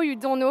influence people. You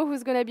don't know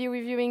who's going to be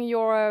reviewing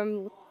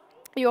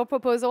your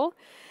proposal.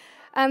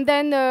 And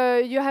then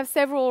you have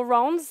several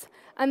rounds.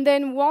 And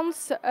then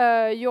once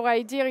your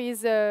idea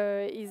is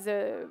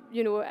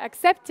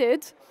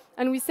accepted,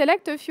 and we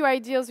select a few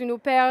ideas,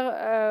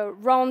 per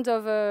round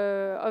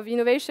of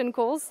innovation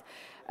calls.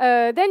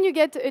 Then you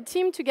get a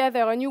team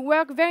together and you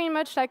work very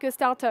much like a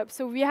startup.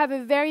 So we have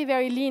a very,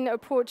 very lean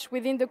approach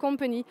within the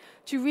company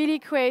to really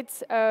create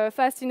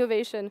fast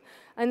innovation.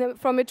 And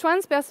from a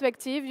trans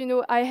perspective,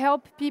 I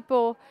help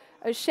people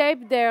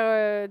shape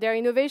their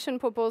innovation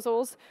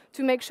proposals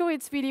to make sure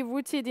it's really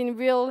rooted in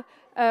real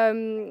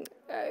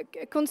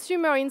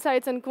consumer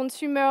insights and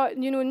consumer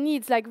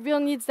needs, like real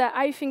needs that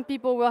I think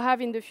people will have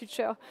in the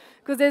future.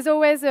 Because there's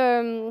always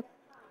a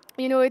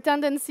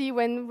tendency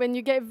when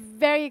you get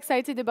very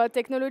excited about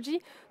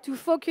technology to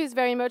focus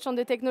very much on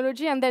the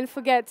technology and then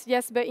forget,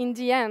 yes, but in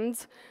the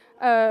end,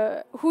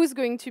 who's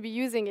going to be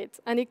using it?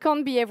 And it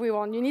can't be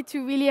everyone. You need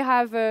to really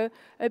have a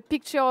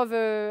picture of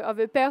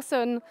a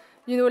person,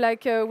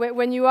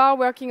 when you are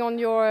working on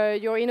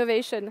your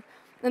innovation.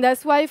 And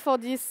that's why for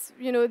this,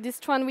 this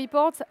trend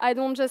report, I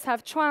don't just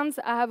have trends,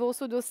 I have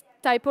also those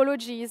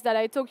typologies that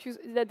I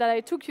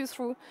took you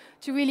through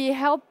to really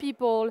help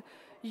people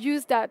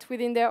use that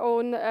within their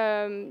own,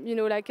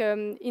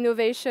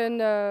 innovation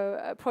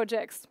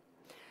projects.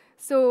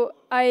 So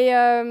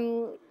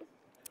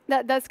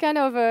that's kind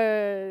of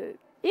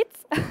it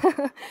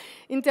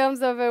in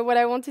terms of what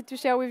I wanted to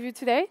share with you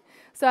today.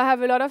 So I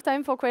have a lot of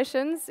time for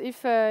questions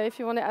if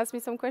you want to ask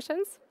me some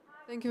questions.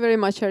 Thank you very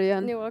much,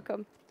 Ariane. You're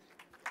welcome.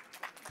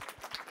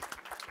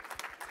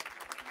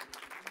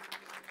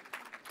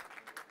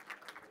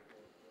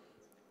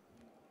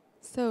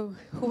 So,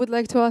 who would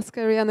like to ask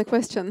Ariane a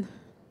question?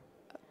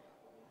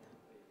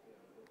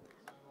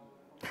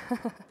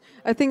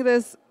 I think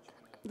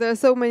there are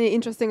so many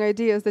interesting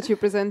ideas that you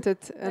presented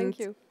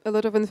and a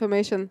lot of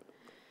information.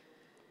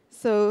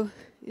 So,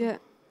 yeah.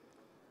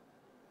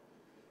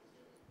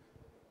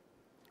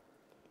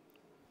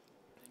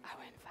 I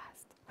went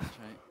fast. That's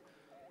right.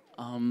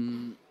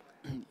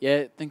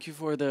 Yeah, thank you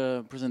for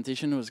the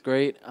presentation. It was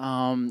great.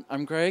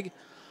 I'm Greg.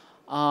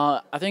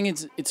 I think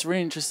it's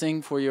really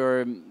interesting for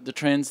the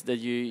trends that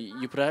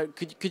you put out.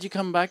 Could you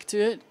come back to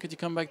it? Could you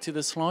come back to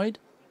the slide?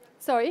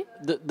 Sorry?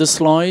 The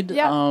slide.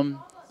 Yeah.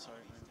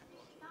 Sorry.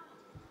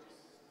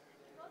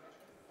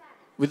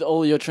 With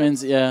all your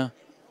trends, yeah.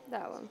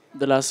 That one.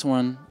 The last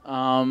one.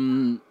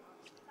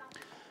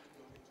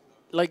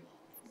 Like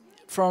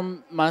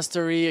from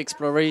mastery,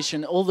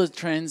 exploration, all the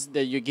trends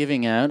that you're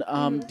giving out,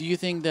 do you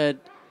think that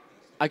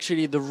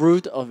actually the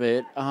root of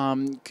it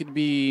could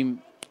be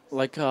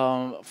like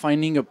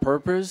finding a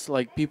purpose?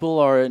 Like people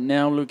are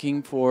now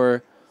looking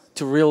to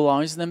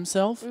realize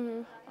themselves.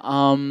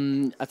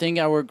 I think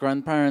our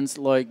grandparents,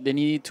 they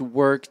needed to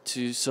work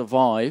to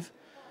survive,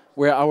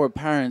 where our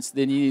parents,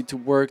 they needed to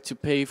work to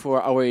pay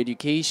for our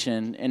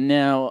education, and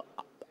now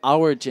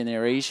our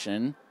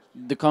generation,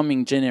 the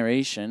coming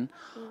generation,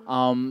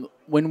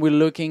 when we're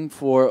looking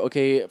for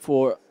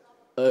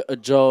a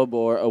job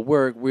or a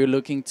work, we're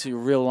looking to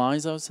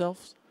realize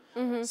ourselves.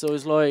 So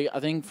it's like, I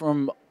think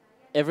from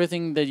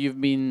everything that you've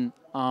been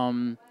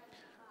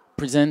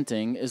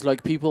presenting, is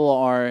like people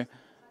are,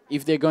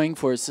 if they're going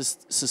for a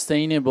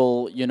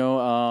sustainable,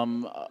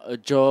 a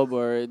job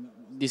or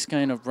this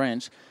kind of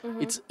branch,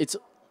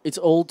 it's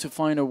all to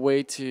find a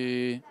way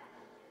to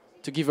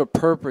give a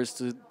purpose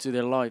to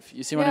their life.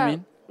 You see what I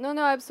mean? No,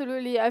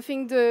 absolutely. I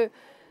think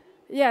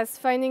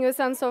finding a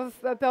sense of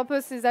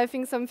purpose is, I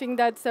think, something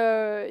that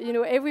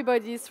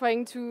everybody is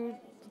trying to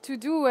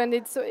do, and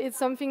it's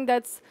something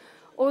that's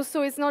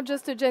also, it's not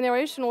just a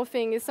generational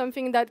thing. It's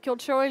something that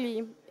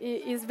culturally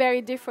is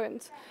very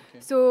different. Okay.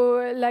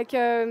 So, like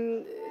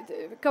a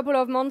couple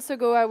of months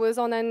ago, I was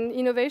on an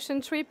innovation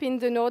trip in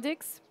the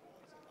Nordics.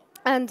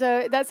 And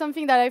that's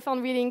something that I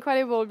found really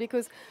incredible,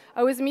 because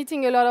I was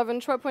meeting a lot of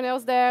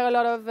entrepreneurs there, a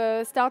lot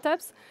of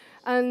startups,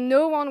 and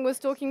no one was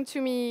talking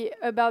to me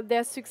about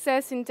their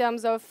success in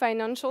terms of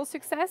financial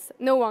success.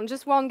 No one,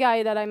 just one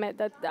guy that I met,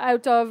 that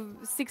out of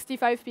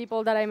 65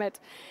 people that I met.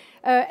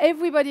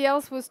 Everybody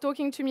else was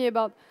talking to me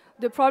about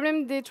the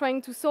problem they're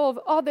trying to solve,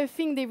 or the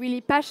thing they're really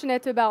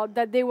passionate about,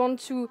 that they want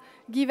to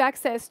give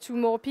access to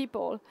more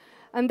people.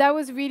 And that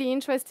was really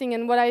interesting.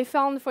 And what I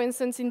found, for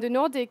instance, in the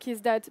Nordic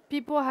is that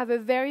people have a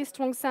very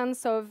strong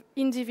sense of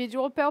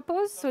individual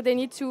purpose. So they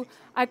need to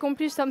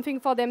accomplish something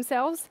for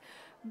themselves.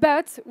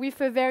 but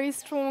with a very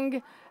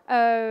strong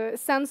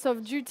sense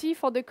of duty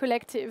for the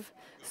collective.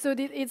 So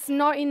it's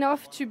not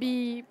enough to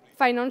be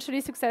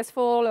financially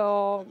successful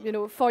or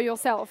for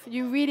yourself.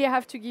 You really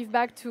have to give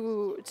back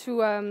to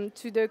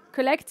the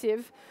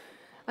collective,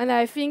 and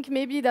I think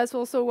maybe that's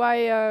also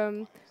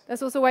why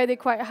they're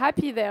quite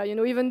happy there.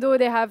 Even though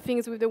they have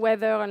things with the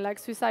weather and like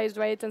suicide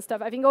rate and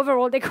stuff, I think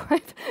overall they're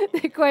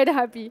quite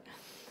happy.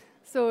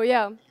 So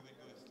yeah.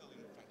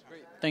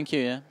 Great. Thank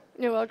you. Yeah.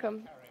 You're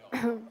welcome.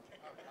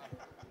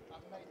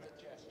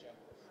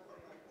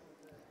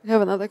 We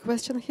have another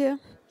question here.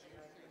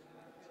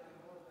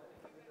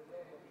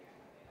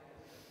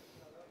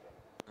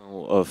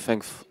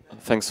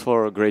 Thanks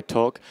for a great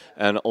talk,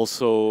 and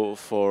also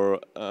for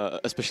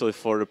especially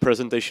for the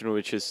presentation,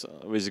 which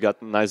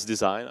got nice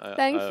design.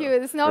 Thank you.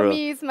 It's not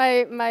me. It's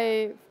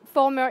my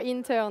former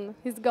intern.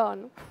 He's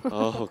gone.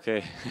 Oh,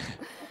 okay.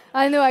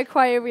 I know. I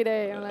cry every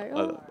day. I'm like,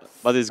 oh.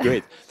 But it's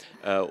great.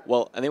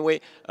 Well, anyway,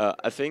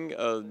 I think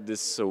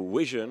this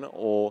vision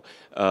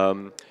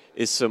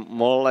is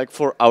more like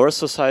for our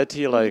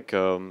society, like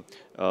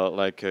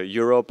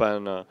Europe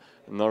and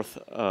North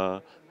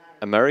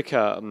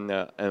America, and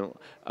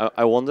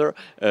I wonder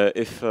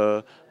if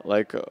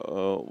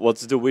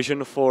what's the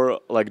vision for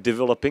like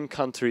developing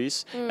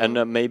countries,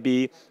 and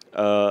maybe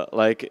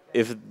like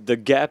if the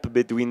gap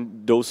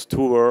between those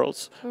two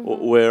worlds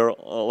were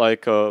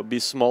be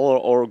smaller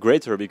or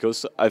greater,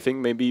 because I think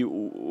maybe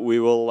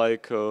we will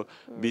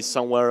be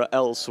somewhere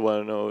else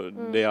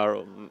when they are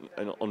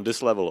on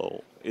this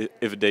level,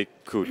 if they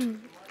could.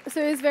 So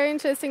it's very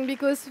interesting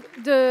because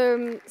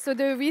the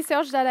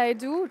research that I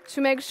do, to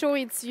make sure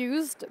it's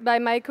used by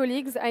my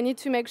colleagues, I need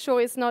to make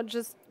sure it's not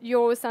just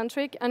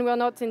Eurocentric, and we're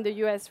not in the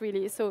US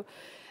really. So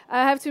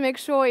I have to make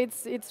sure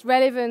it's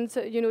relevant,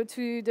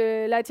 to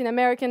the Latin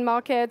American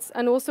markets,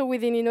 and also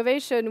within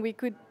innovation, we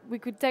could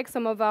take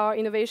some of our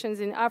innovations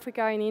in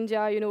Africa, in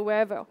India,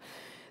 wherever.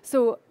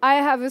 So I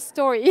have a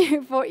story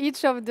for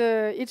each of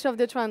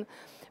the trends.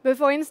 But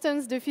for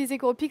instance, the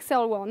physical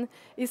pixel one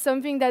is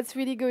something that's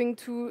really going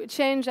to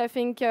change, I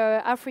think,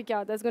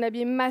 Africa. That's going to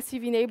be a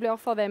massive enabler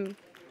for them.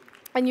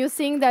 And you're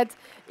seeing that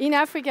in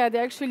Africa,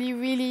 they're actually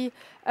really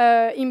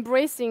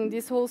embracing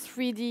this whole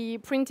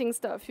 3D printing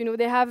stuff.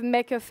 They have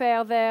Maker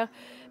Faire there,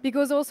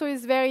 because also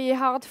it's very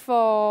hard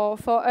for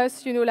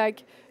us,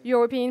 like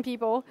European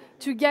people,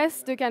 to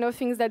guess the kind of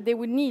things that they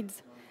would need.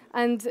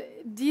 And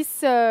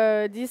this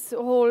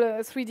whole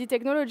 3D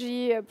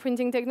technology,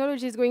 printing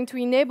technology, is going to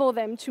enable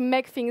them to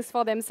make things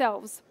for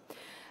themselves.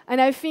 And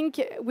I think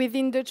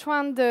within the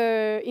trend,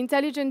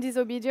 intelligent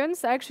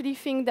disobedience, I actually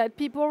think that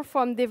people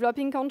from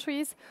developing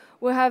countries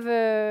will have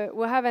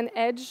an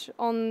edge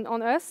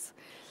on us.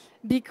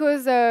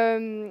 Because,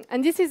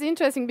 and this is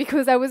interesting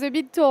because I was a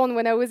bit torn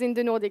when I was in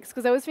the Nordics,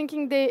 because I was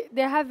thinking they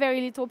have very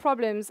little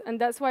problems,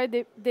 and that's why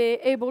they're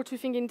able to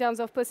think in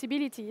terms of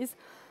possibilities.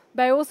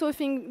 But I also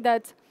think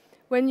that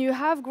when you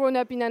have grown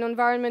up in an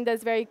environment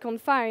that's very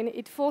confined,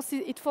 it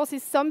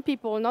forces some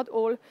people, not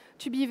all,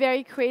 to be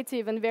very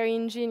creative and very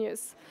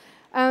ingenious.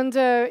 And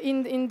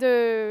in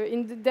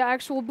the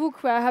actual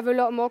book, where I have a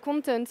lot more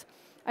content,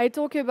 I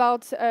talk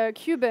about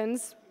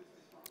Cubans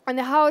and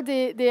how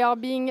they are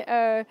being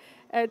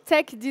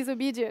tech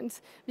disobedient,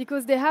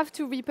 because they have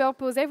to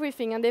repurpose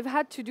everything, and they've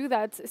had to do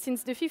that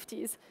since the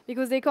 50s,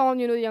 because they can't,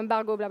 the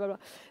embargo, blah, blah, blah.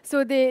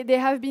 So they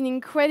have been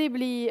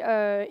incredibly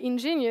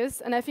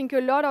ingenious, and I think a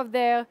lot of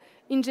their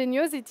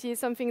ingenuity is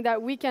something that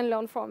we can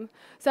learn from.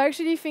 So I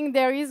actually think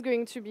there is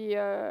going to be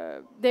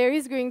a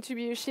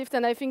shift,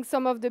 and I think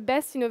some of the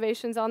best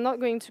innovations are not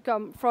going to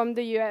come from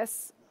the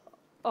US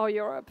or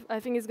Europe. I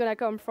think it's going to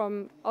come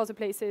from other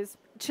places,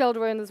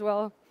 children as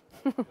well.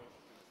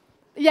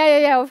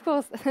 Yeah, of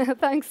course.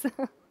 Thanks.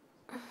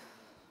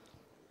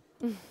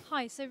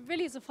 Hi, so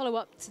really as a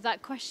follow-up to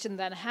that question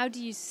then, how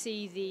do you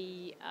see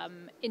the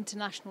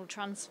international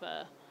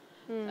transfer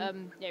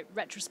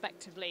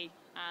retrospectively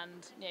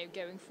and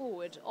going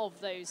forward of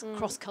those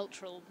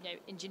cross-cultural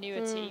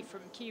ingenuity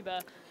from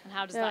Cuba, and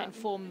how does that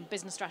inform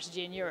business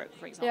strategy in Europe,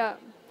 for example? Yeah.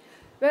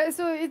 Well,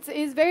 so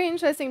it's very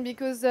interesting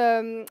because,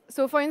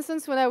 so for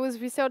instance, when I was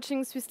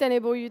researching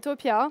Sustainable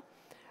Utopia,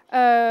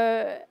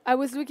 I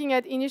was looking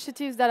at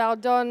initiatives that are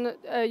done,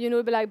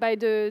 like by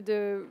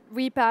the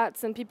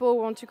repats and people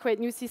who want to create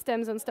new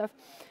systems and stuff.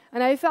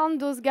 And I found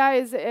those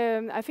guys,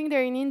 I think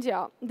they're in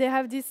India. They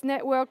have this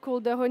network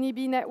called the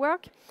Honeybee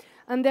Network,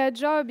 and their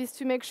job is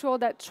to make sure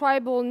that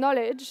tribal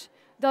knowledge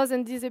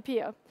doesn't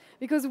disappear.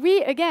 Because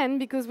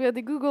because we're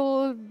the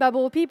Google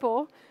bubble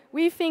people,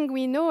 we think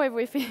we know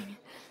everything.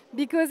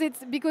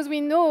 because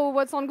we know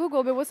what's on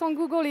Google, but what's on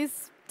Google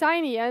is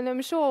tiny, and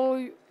I'm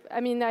sure, I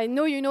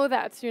know you know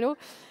that,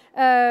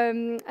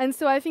 and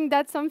so I think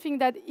that's something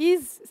that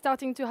is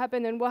starting to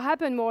happen, and will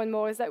happen more and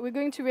more, is that we're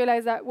going to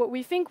realize that what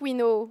we think we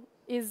know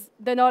is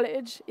the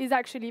knowledge is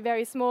actually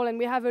very small, and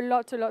we have a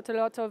lot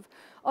of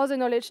other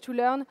knowledge to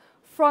learn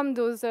from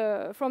those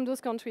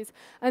countries.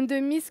 And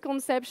the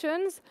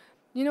misconceptions,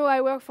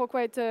 I work for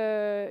quite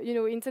a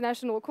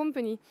international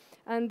company,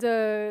 and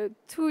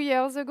 2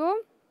 years ago,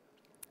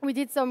 we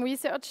did some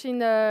research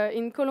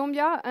in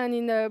Colombia and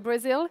in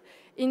Brazil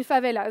in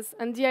favelas.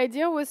 And the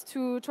idea was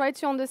to try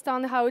to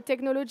understand how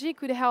technology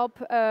could help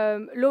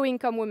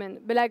low-income women,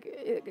 but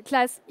like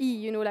class E,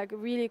 you know, like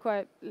really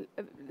quite,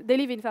 they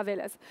live in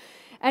favelas.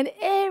 And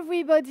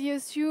everybody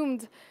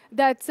assumed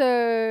that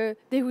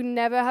they would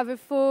never have a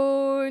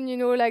phone, you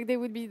know, like they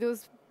would be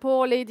those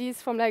poor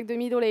ladies from like the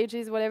Middle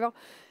Ages, whatever.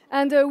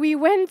 And we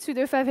went to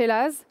the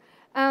favelas,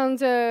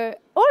 and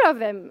all of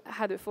them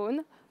had a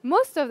phone.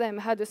 Most of them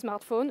had a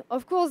smartphone.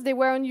 Of course, they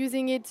weren't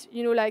using it,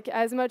 you know, like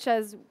as much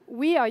as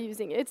we are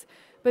using it,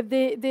 but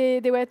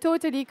they were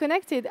totally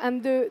connected.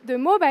 And the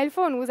mobile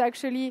phone was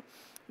actually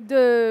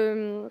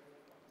their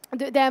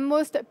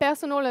most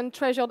personal and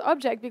treasured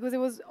object, because it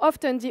was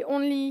often the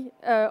only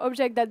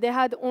object that they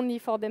had only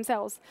for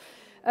themselves.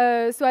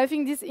 So I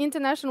think this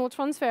international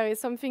transfer is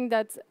something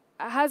that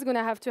has going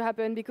to have to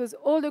happen, because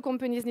all the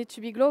companies need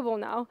to be global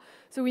now.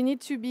 So we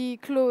need to be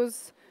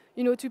close,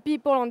 you know, to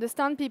people,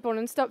 understand people,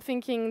 and stop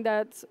thinking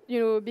that, you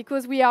know,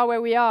 because we are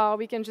where we are,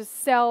 we can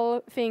just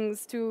sell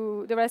things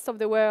to the rest of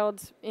the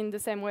world in the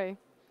same way.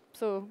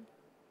 So,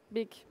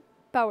 big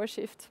power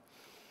shift.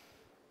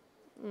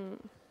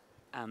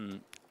 I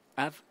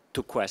have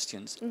two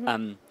questions.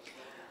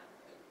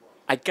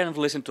 I kind of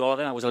listened to all of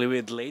them. I was a little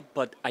bit late,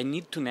 but I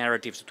need two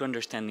narratives, two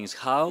understandings.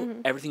 How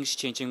everything's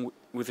changing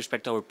with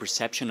respect to our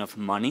perception of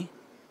money,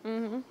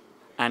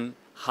 and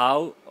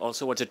how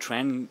also what's a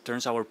trend in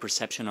terms of our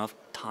perception of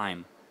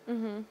time,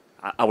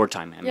 our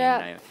time. I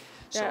mean,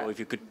 so if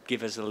you could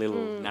give us a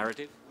little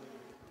narrative.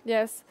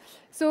 Yes.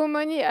 So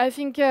money, I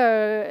think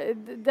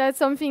that's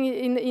something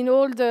in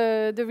all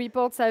the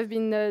reports I've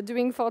been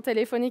doing for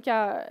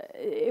Telefonica.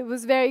 It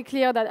was very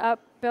clear that our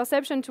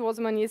perception towards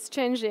money is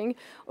changing.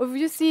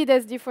 Obviously,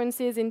 there's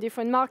differences in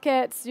different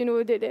markets, you know,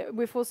 with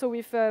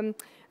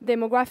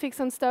demographics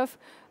and stuff.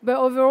 But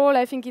overall,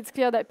 I think it's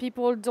clear that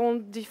people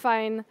don't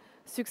define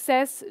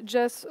success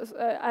just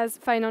as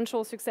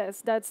financial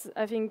success. That's,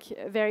 I think,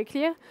 very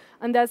clear.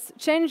 And that's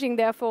changing,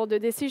 therefore, the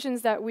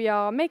decisions that we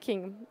are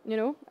making, you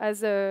know,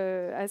 as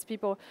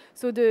people.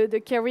 So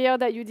the career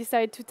that you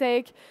decide to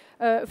take,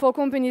 for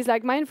companies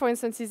like mine, for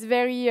instance, is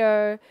very,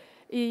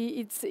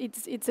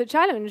 it's a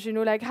challenge, you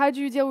know, like how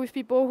do you deal with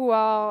people who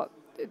are,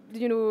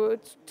 you know,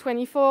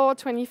 24,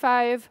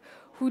 25,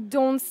 who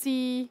don't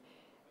see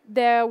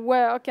their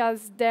work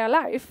as their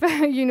life,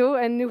 you know,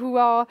 and who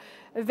are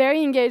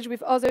very engaged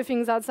with other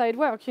things outside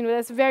work. You know,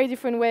 that's a very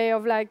different way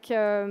of like,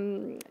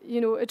 you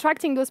know,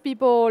 attracting those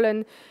people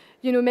and,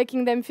 you know,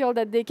 making them feel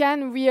that they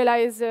can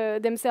realize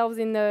themselves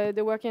in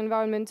the working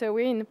environment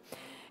we're in.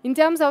 In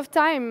terms of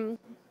time,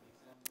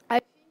 I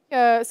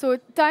think, so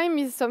time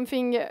is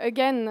something,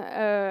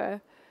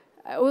 again,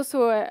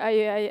 also,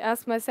 I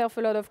asked myself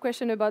a lot of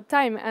questions about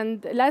time.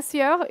 And last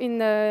year, in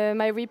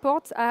my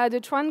report, I had a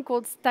trend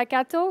called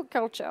staccato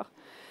culture.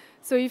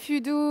 So if you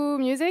do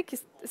music,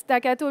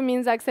 staccato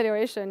means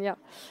acceleration, yeah.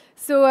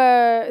 So,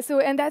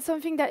 and that's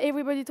something that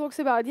everybody talks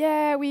about.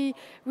 Yeah, we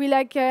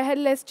like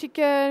headless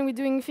chicken, we're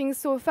doing things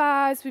so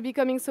fast, we're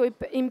becoming so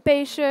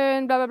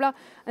impatient, blah, blah, blah.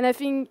 And I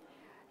think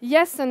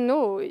yes and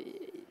no.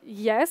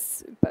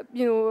 Yes, but,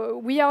 you know,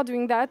 we are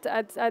doing that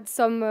at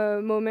some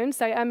moments.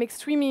 I'm an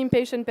extremely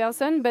impatient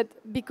person, but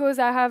because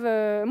I have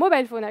a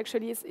mobile phone,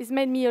 actually, it's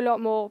made me a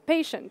lot more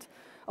patient.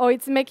 Or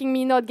it's making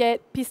me not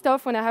get pissed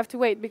off when I have to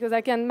wait, because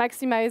I can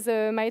maximize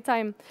my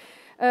time.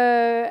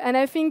 And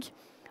I think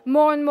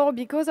more and more,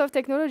 because of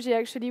technology,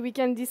 actually, we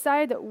can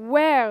decide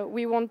where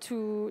we want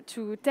to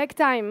take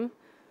time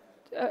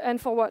and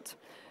for what.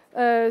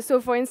 So,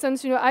 for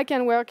instance, you know, I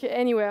can work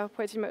anywhere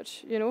pretty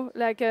much, you know,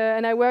 like,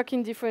 and I work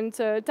in different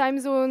time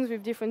zones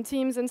with different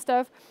teams and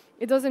stuff.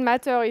 It doesn't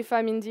matter if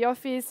I'm in the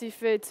office,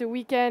 if it's a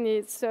weekend,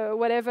 it's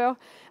whatever.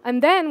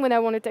 And then when I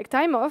want to take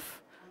time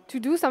off to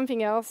do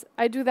something else,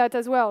 I do that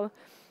as well.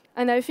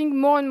 And I think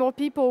more and more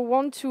people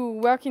want to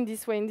work in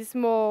this way, in this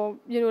more,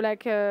 you know,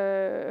 like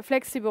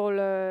flexible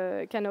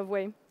kind of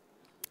way.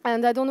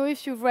 And I don't know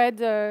if you've read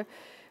the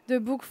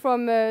book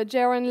from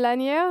Jaron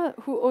Lanier,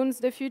 Who Owns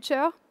the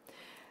Future?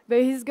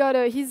 But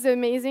he's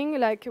amazing,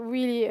 like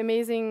really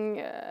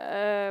amazing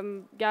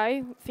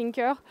guy,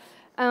 thinker,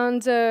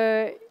 and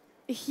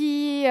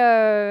he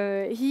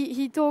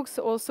talks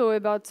also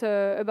about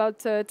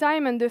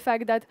time and the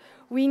fact that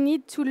we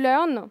need to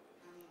learn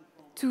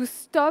to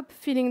stop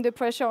feeling the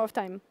pressure of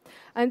time.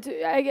 And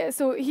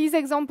so his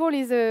example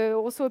is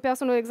also a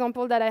personal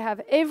example that I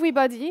have.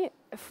 Everybody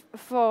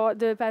for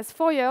the past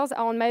 4 years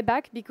are on my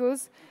back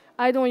because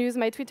I don't use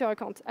my Twitter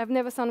account. I've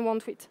never sent one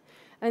tweet.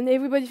 And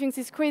everybody thinks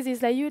it's crazy.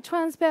 It's like, you're a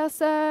trans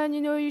person,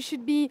 you know, you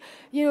should be,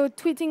 you know,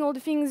 tweeting all the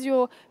things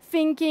you're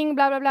thinking,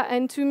 blah, blah, blah.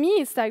 And to me,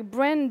 it's like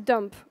brain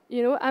dump.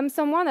 You know, I'm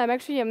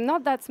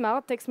not that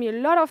smart. It takes me a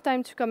lot of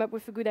time to come up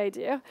with a good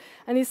idea.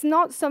 And it's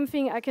not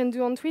something I can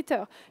do on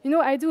Twitter. You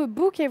know, I do a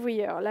book every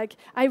year. Like,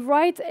 I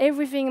write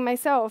everything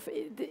myself.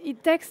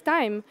 It takes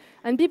time.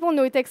 And people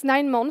know it takes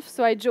 9 months,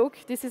 so I joke,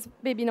 this is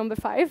baby number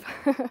 5.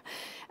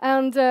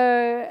 And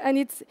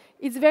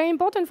it's very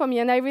important for me,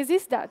 and I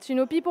resist that. You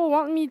know, people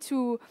want me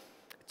to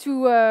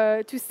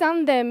to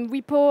send them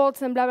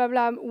reports and blah, blah,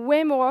 blah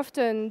way more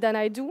often than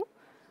I do,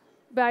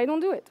 but I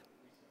don't do it.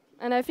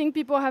 And I think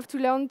people have to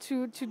learn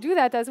to do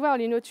that as well,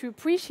 to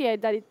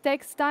appreciate that it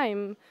takes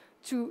time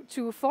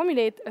to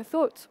formulate a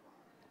thought,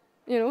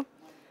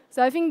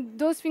 So I think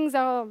those things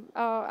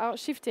are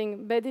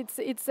shifting, but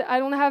I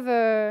don't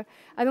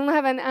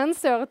have an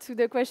answer to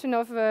the question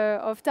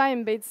of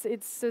time, but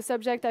it's a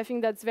subject I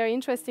think that's very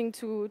interesting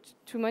to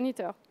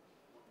monitor.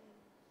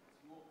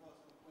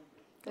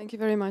 Thank you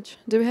very much.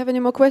 Do we have any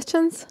more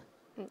questions?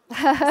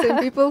 Same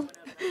people?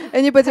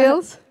 Anybody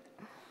else?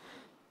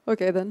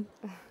 Okay then.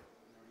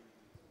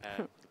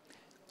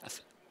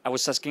 I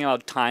was asking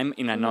about time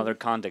in another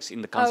context,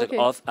 in the concept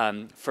of,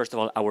 first of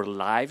all, our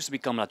lives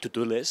become a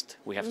to-do list.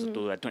 We have to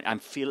do that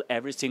and fill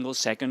every single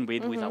second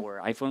with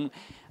our iPhone.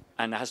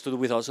 And it has to do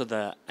with also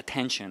the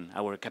attention,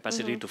 our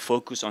capacity to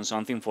focus on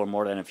something for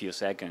more than a few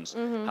seconds.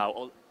 How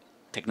all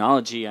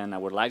technology and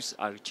our lives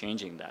are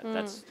changing that.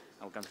 That's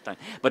our concept of time.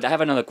 But I have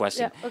another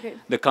question. Yeah, okay.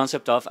 The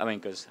concept of,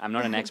 because I'm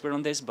not an expert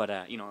on this, but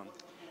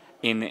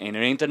in the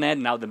internet,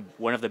 now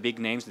one of the big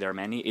names, there are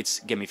many, it's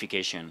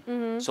gamification.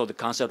 So the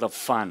concept of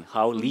fun,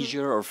 how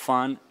leisure or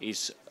fun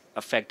is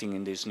affecting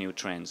in these new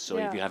trends. So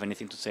if you have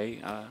anything to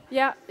say.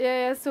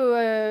 Yeah. So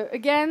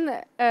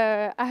again,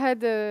 I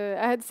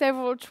had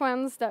several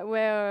trends that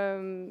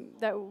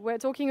were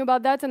talking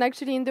about that, and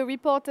actually in the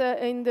report,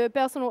 in the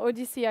personal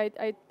odyssey,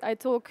 I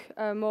talk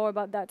more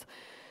about that.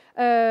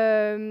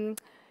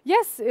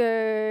 Yes,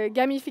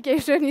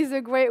 gamification is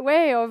a great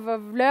way of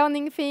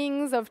learning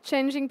things, of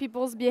changing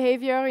people's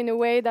behavior in a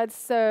way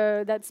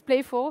that's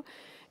playful.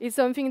 It's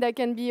something that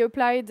can be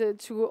applied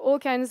to all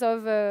kinds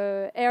of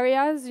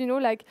areas,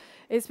 like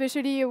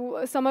especially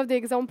some of the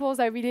examples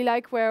I really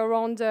like were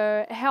around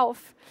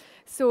health.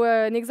 So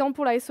an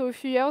example I saw a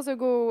few years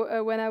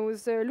ago when I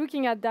was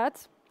looking at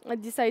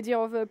this idea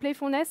of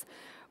playfulness,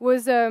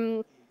 was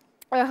a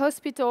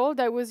hospital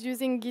that was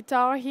using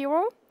Guitar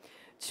Hero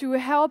to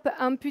help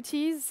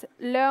amputees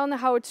learn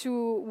how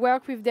to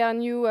work with their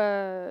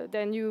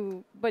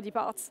new body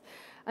parts.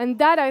 And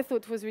that I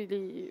thought was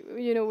really,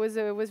 was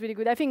really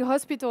good. I think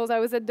hospitals, I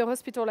was at the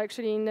hospital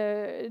actually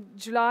in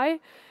July,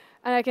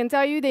 and I can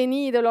tell you they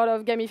need a lot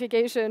of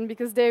gamification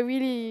because they're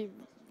really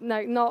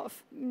not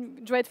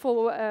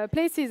dreadful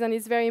places, and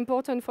it's very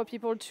important for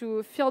people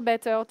to feel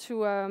better,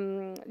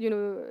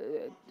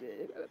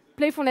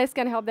 playfulness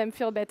can help them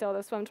feel better,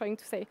 that's what I'm trying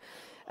to say.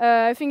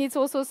 I think it's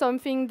also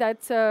something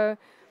that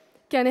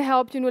can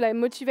help,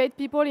 motivate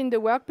people in the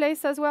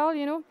workplace as well,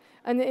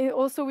 and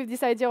also with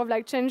this idea of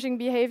changing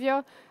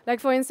behavior. Like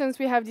for instance,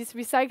 we have this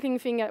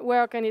recycling thing at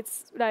work, and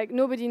it's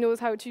nobody knows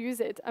how to use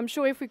it. I'm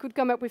sure if we could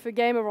come up with a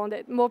game around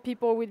it, more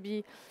people would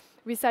be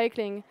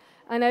recycling.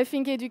 And I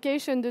think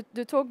education,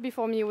 the talk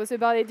before me was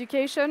about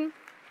education,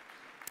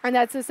 and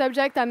that's a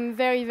subject I'm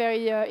very,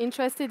 very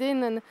interested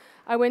in. And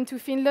I went to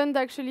Finland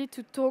actually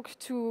to talk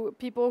to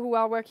people who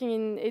are working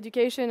in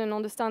education and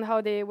understand how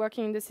they're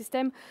working in the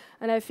system.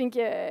 And I think,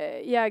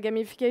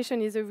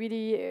 gamification is a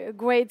really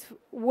great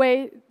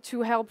way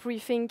to help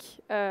rethink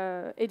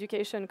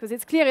education, because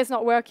it's clear it's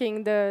not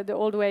working the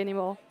old way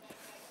anymore.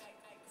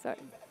 So,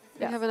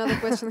 we have another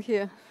question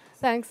here.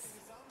 Thanks.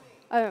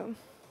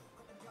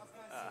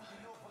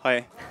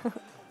 Hi.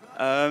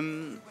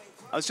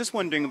 I was just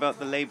wondering about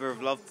the labour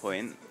of love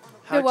point.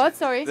 The what,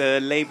 sorry? The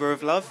labour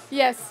of love?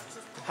 Yes.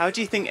 How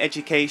do you think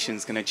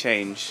education's going to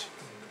change?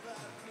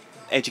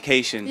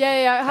 Education.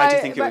 Yeah. How do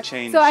you think it will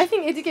change? So I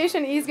think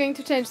education is going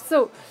to change.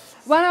 So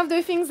one of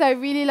the things I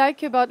really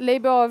like about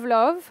labour of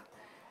love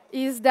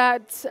is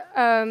that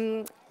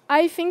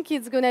I think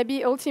it's going to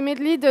be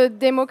ultimately the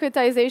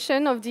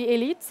democratization of the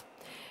elite.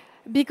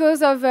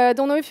 Because of, I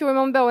don't know if you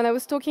remember when I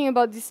was talking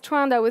about this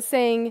trend, I was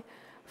saying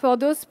for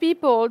those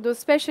people, those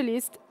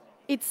specialists,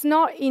 it's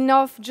not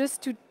enough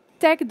just to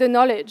take the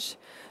knowledge.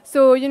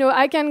 So,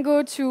 I can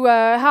go to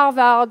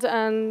Harvard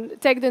and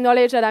take the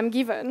knowledge that I'm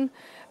given,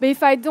 but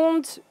if I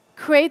don't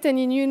create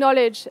any new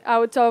knowledge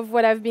out of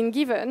what I've been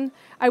given,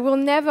 I will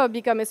never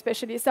become a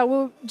specialist. I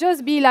will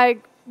just be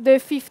like the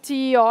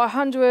 50 or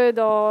 100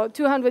 or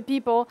 200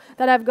 people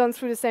that have gone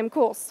through the same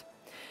course.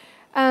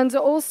 And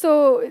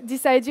also,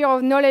 this idea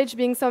of knowledge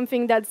being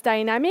something that's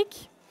dynamic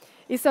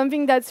is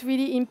something that's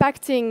really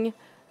impacting,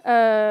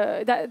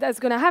 that's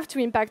going to have to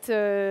impact,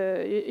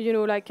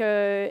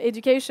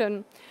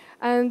 education.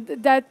 And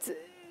that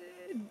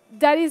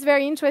is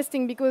very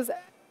interesting, because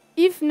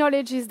if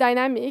knowledge is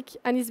dynamic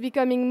and is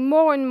becoming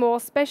more and more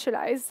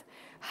specialized,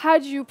 how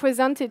do you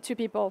present it to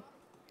people?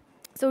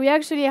 So we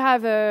actually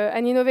have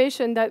an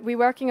innovation that we're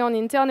working on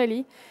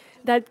internally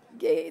that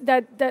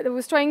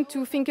was trying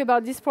to think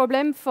about this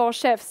problem for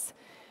chefs,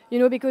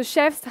 because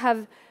chefs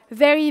have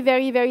very,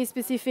 very, very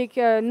specific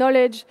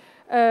knowledge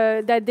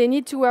that they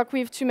need to work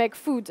with to make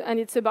food. And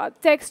it's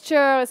about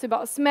texture, it's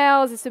about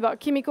smells, it's about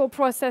chemical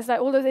process,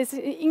 all of this.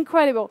 It's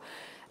incredible.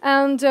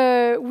 And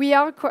we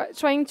are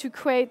trying to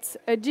create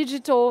a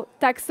digital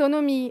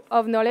taxonomy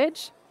of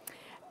knowledge,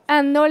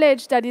 and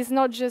knowledge that is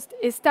not just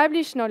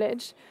established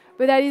knowledge,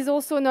 but that is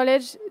also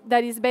knowledge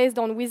that is based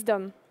on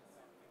wisdom.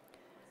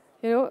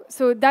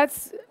 So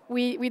that's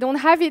we don't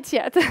have it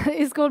yet.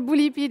 It's called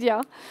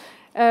Bullypedia.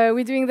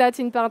 We're doing that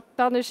in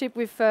partnership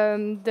with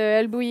the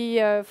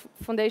Elbui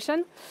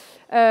Foundation,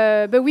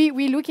 but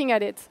we're looking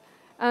at it.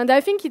 And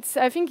I think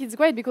it's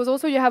great because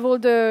also you have all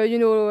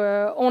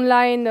the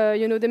online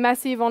the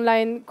massive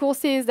online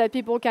courses that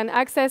people can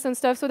access and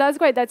stuff. So that's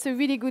great. That's a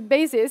really good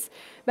basis.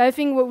 But I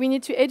think what we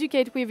need to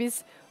educate with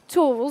is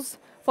tools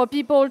for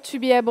people to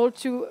be able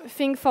to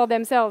think for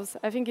themselves.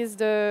 I think it's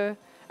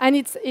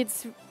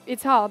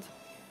hard.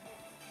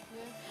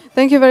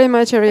 Thank you very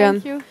much,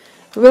 Ariane. Thank you.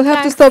 We'll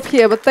have to stop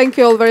here, but thank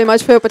you all very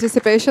much for your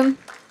participation.